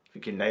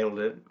nailed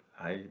it.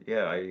 I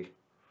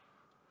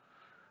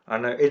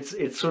know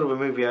it's sort of a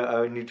movie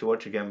I need to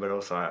watch again, but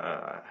also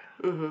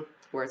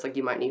Where it's like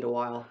you might need a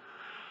while.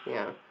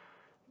 Yeah.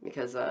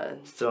 Because,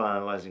 still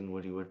analysing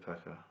Woody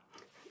Woodpecker.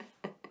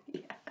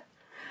 yeah.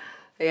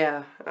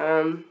 Yeah,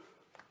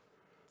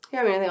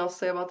 I mean, anything else to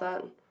say about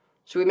that?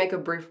 Should we make a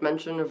brief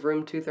mention of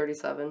Room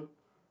 237,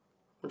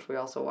 which we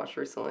also watched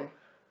recently?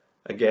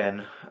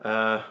 Again,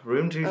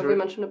 Room 237... Have we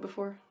mentioned it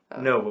before?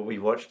 Oh. No, but we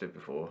watched it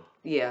before.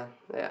 Yeah.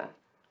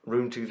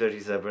 Room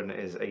 237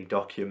 is a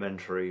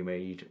documentary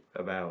made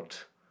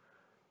about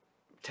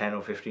 10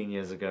 or 15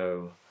 years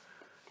ago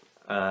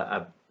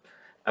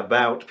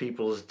about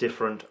people's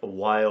different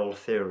wild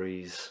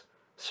theories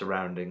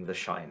surrounding The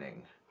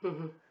Shining.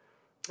 Mm-hmm.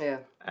 Yeah.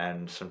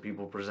 And some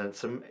people present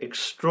some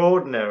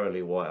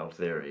extraordinarily wild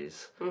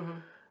theories.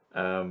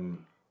 Mm-hmm.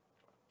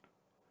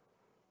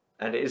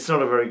 And it's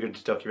not a very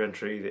good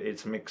documentary.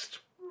 It's mixed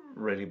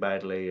really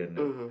badly,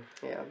 and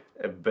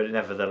but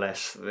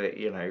nevertheless,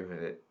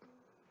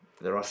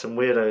 there are some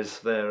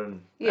weirdos there,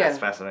 and that's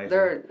fascinating.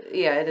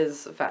 It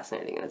is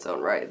fascinating in its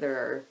own right. There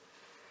are,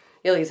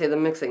 like you say, the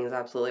mixing is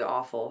absolutely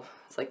awful.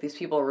 It's like these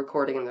people are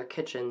recording in their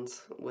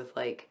kitchens with,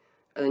 like,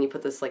 and then you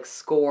put this, like,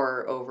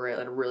 score over it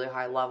at a really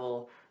high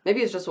level.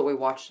 Maybe it's just what we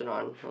watched it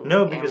on.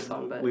 No, like, because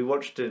Amazon, we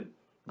watched it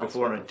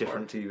before on a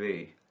different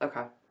TV.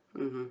 Okay.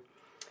 Mm-hmm.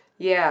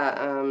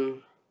 Yeah,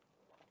 and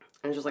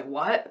it's just like,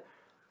 what?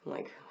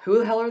 Like, who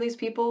the hell are these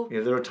people? Yeah,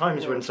 there are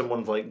times when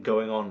someone's, like,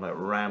 going on, like,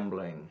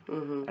 rambling,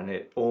 and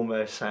it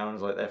almost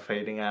sounds like they're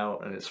fading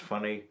out, and it's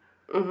funny,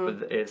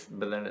 but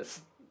then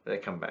they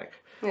come back.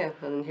 Yeah,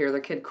 and then hear their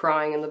kid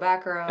crying in the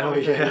background. Oh,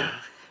 yeah.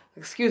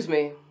 Excuse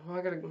me,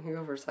 I gotta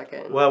go for a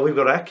second. Well, we've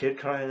got our kid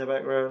crying in the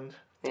background.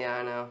 Yeah,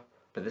 I know.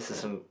 But this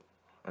isn't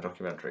a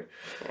documentary.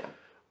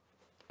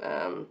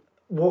 Yeah.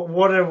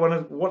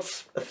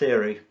 What's a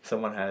theory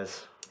someone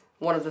has?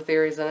 One of the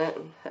theories in it.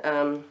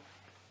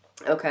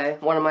 Okay,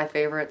 one of my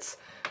favorites.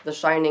 The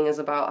Shining is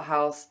about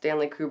how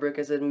Stanley Kubrick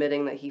is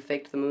admitting that he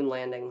faked the moon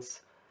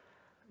landings.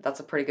 That's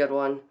a pretty good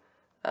one.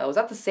 Was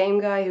that the same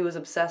guy who was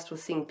obsessed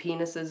with seeing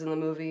penises in the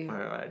movie?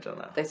 I don't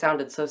know. They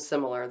sounded so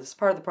similar. This is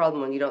part of the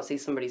problem when you don't see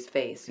somebody's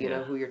face. You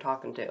know who you're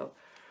talking to.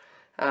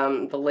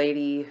 The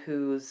lady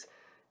whose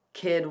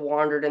kid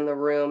wandered in the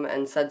room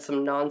and said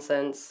some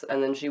nonsense,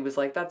 and then she was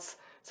like, that's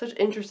such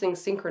interesting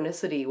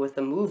synchronicity with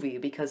the movie,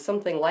 because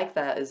something like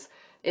that is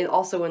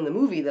also in the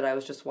movie that I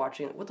was just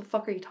watching. What the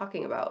fuck are you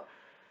talking about?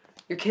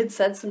 Your kid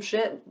said some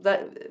shit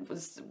that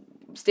was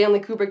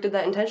Stanley Kubrick did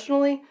that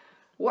intentionally?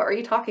 What are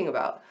you talking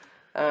about?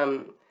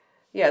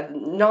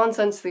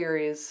 Nonsense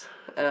theories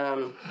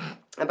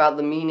about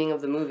the meaning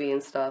of the movie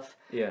and stuff.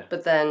 Yeah.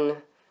 But then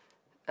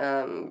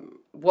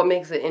what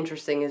makes it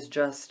interesting is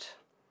just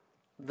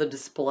the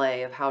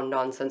display of how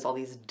nonsense all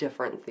these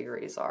different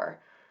theories are.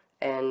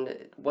 And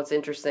what's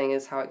interesting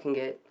is how it can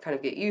get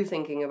you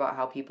thinking about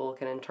how people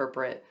can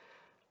interpret,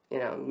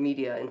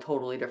 media in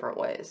totally different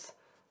ways.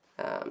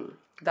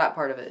 That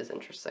part of it is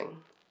interesting.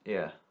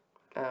 Yeah.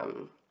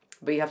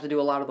 But you have to do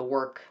a lot of the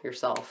work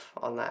yourself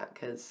on that,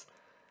 because,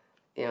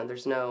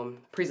 there's no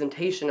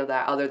presentation of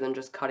that other than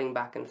just cutting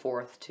back and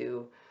forth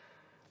to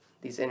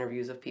these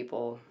interviews of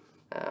people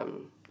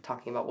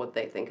talking about what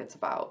they think it's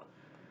about.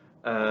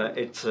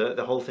 It's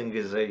the whole thing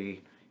is a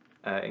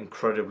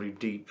incredibly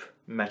deep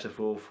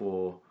metaphor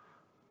for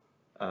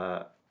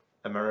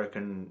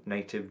American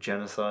native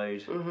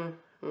genocide.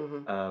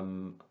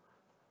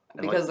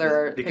 Because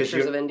there are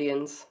pictures of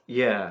Indians.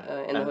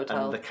 Yeah, in the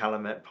hotel, and the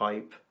Calumet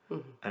pipe,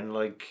 and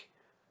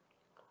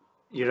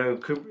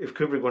if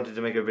Kubrick wanted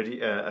to make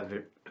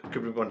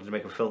Kubrick wanted to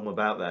make a film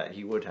about that,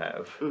 he would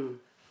have.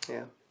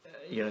 Yeah.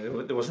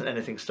 There wasn't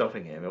anything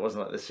stopping him. It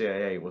wasn't like the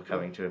CIA were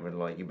coming to him and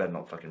like, you better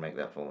not fucking make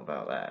that film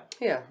about that.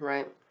 Yeah,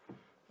 right.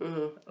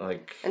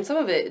 And some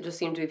of it just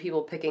seemed to be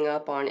people picking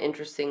up on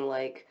interesting,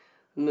 like,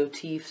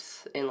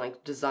 motifs and,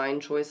 like, design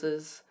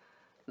choices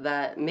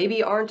that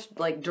maybe aren't,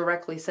 like,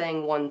 directly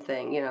saying one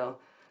thing,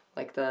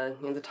 like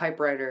the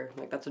typewriter,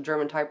 like, that's a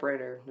German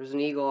typewriter, there's an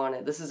eagle on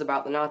it, this is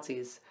about the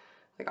Nazis.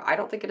 Like, I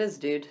don't think it is,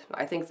 dude.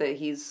 I think that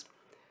he's,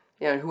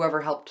 whoever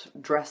helped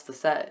dress the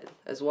set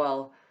as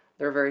well,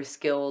 They're very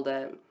skilled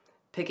at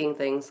picking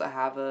things that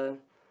have a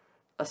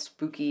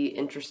spooky,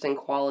 interesting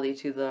quality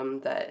to them,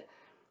 that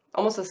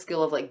almost a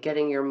skill of like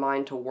getting your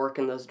mind to work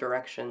in those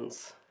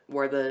directions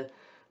where the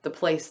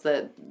place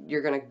that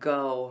you're gonna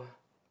go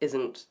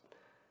isn't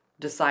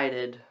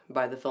decided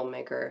by the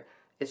filmmaker.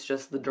 It's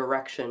just the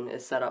direction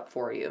is set up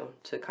for you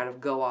to kind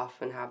of go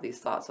off and have these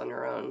thoughts on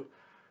your own.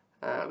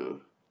 I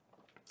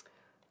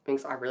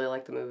really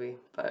like the movie,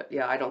 but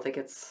yeah, I don't think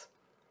it's,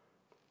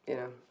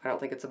 I don't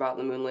think it's about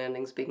the moon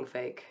landings being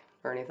fake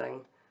or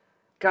anything.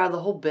 God, the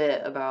whole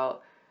bit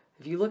about,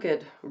 if you look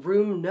at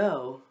room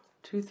no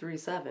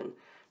 237,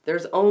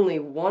 there's only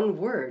one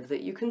word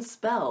that you can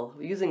spell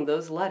using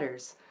those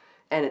letters,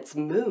 and it's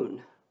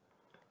moon.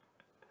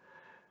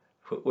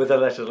 With the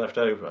letters left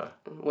over?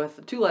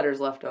 With 2 letters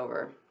left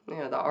over.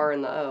 Yeah, the R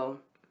and the O.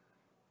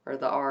 Or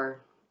the R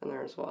in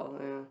there as well,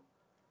 yeah.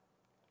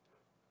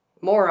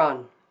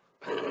 Moron.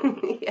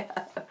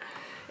 Yeah.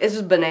 It's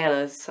just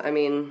bananas. I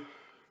mean...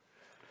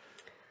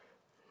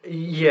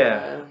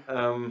 Yeah.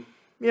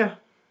 Yeah.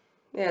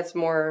 Yeah, it's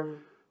more...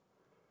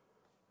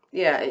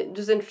 Yeah,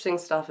 just interesting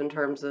stuff in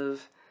terms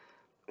of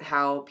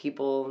how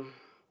people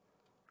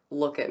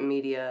look at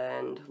media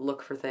and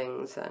look for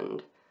things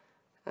and,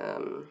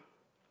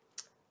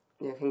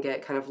 can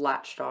get kind of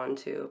latched on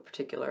to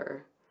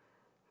particular,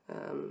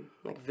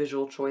 like,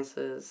 visual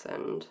choices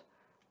and,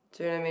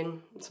 do you know what I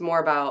mean? It's more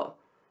about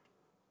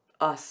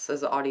us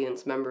as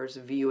audience members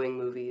viewing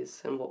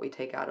movies and what we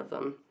take out of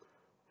them.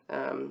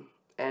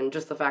 And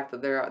just the fact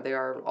that they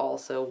are all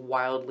so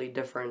wildly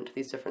different,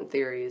 these different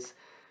theories,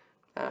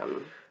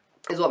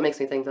 is what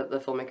makes me think that the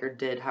filmmaker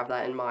did have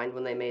that in mind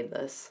when they made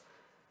this,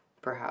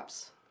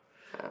 perhaps.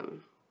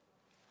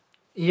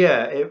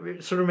 Yeah,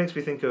 it sort of makes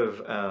me think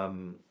of,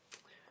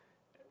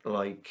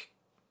 like,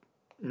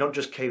 not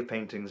just cave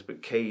paintings,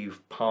 but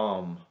cave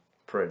palm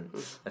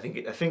prints. I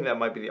think that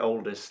might be the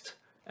oldest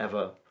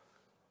ever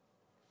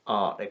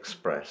art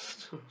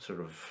expressed,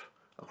 sort of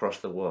across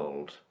the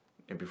world.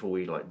 And before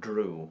we like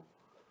drew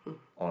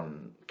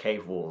on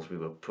cave walls, we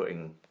were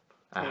putting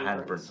our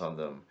handprints on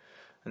them.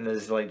 And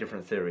there's like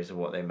different theories of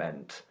what they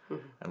meant.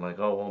 And like,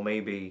 oh, well,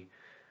 maybe,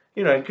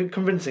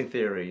 convincing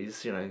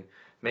theories,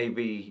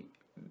 maybe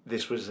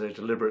this was a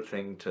deliberate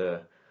thing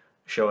to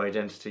show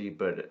identity,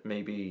 but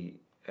maybe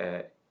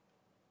they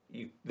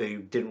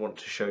didn't want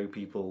to show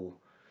people's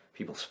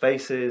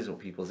faces or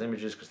people's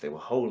images because they were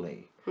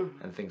holy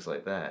and things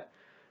like that.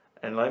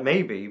 And like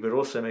maybe, but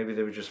also maybe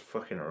they were just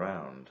fucking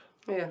around.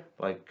 Yeah.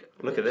 Like,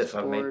 look at this,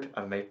 I've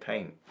made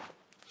paint.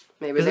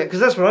 Maybe because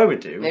that's what I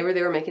would do. Maybe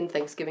they were making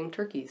Thanksgiving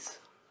turkeys.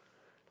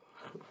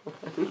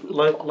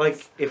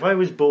 like if I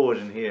was bored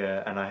in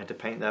here and I had to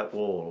paint that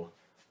wall,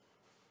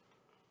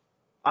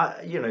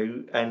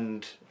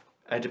 and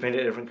I had to paint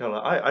it a different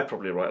colour, I'd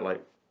probably write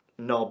like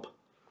knob,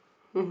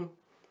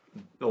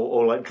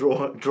 or like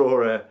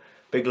draw a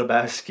Big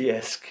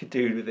Lebowski-esque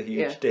dude with a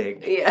huge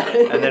dick,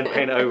 and then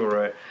paint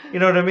over it. You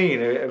know what I mean?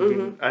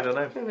 I don't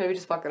know. Maybe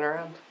just fucking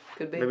around.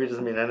 Could be. Maybe it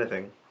doesn't mean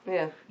anything.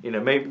 Yeah.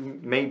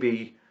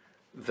 Maybe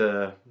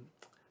the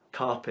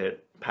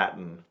carpet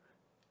pattern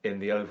in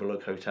the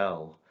Overlook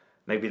Hotel,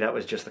 maybe that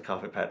was just the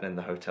carpet pattern in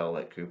the hotel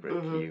that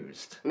Kubrick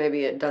used.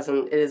 Maybe it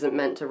isn't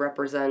meant to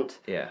represent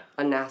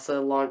a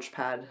NASA launch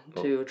pad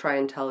to try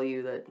and tell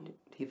you that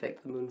he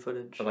faked the moon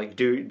footage. Like,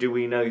 do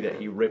we know that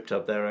he ripped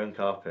up their own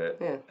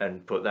carpet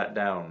and put that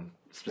down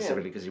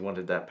specifically because he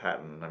wanted that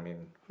pattern? I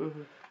mean,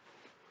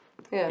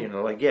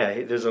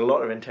 there's a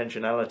lot of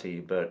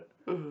intentionality, but...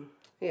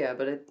 Yeah,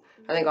 but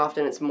I think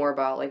often it's more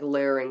about, like,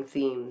 layering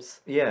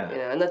themes. Yeah.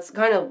 And that's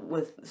kind of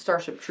with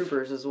Starship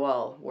Troopers as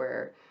well,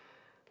 where,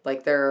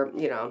 like, they're,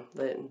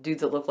 the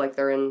dudes that look like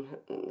they're in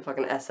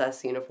fucking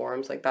SS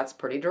uniforms, like, that's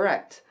pretty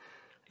direct.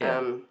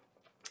 Yeah.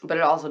 But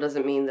it also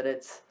doesn't mean that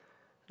it's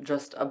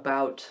just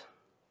about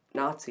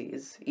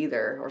Nazis,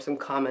 either, or some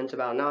comment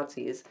about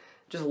Nazis.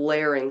 Just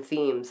layering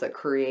themes that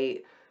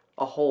create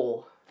a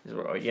whole...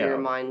 for your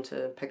mind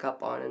to pick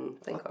up on and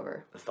think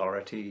over.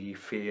 Authority,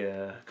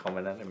 fear,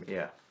 common enemy,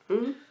 yeah.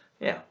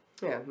 Yeah,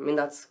 I mean,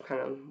 that's kind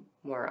of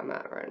where I'm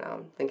at right now.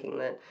 I'm thinking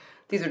that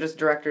these are just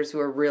directors who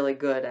are really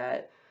good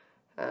at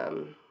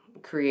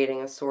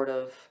creating a sort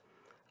of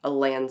a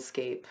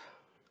landscape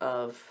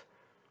of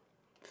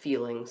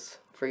feelings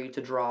for you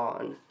to draw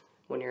on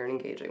when you're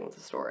engaging with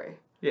the story.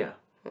 Yeah.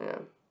 Yeah.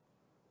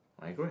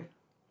 I agree.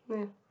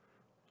 Yeah.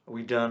 Are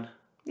we done?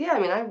 Yeah, I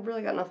mean, I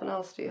really got nothing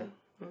else, do you?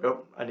 Oh,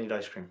 I need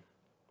ice cream.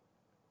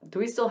 Do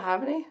we still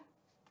have any?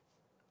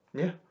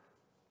 Yeah.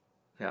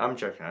 Yeah, I'm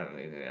joking. I don't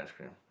need any ice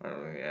cream. I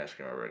don't need ice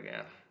cream ever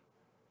again.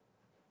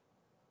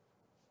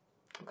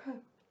 Okay.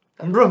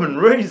 Rum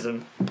and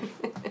raisin. All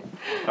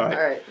right.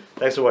 All right.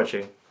 Thanks for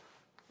watching.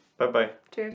 Bye-bye. Cheers.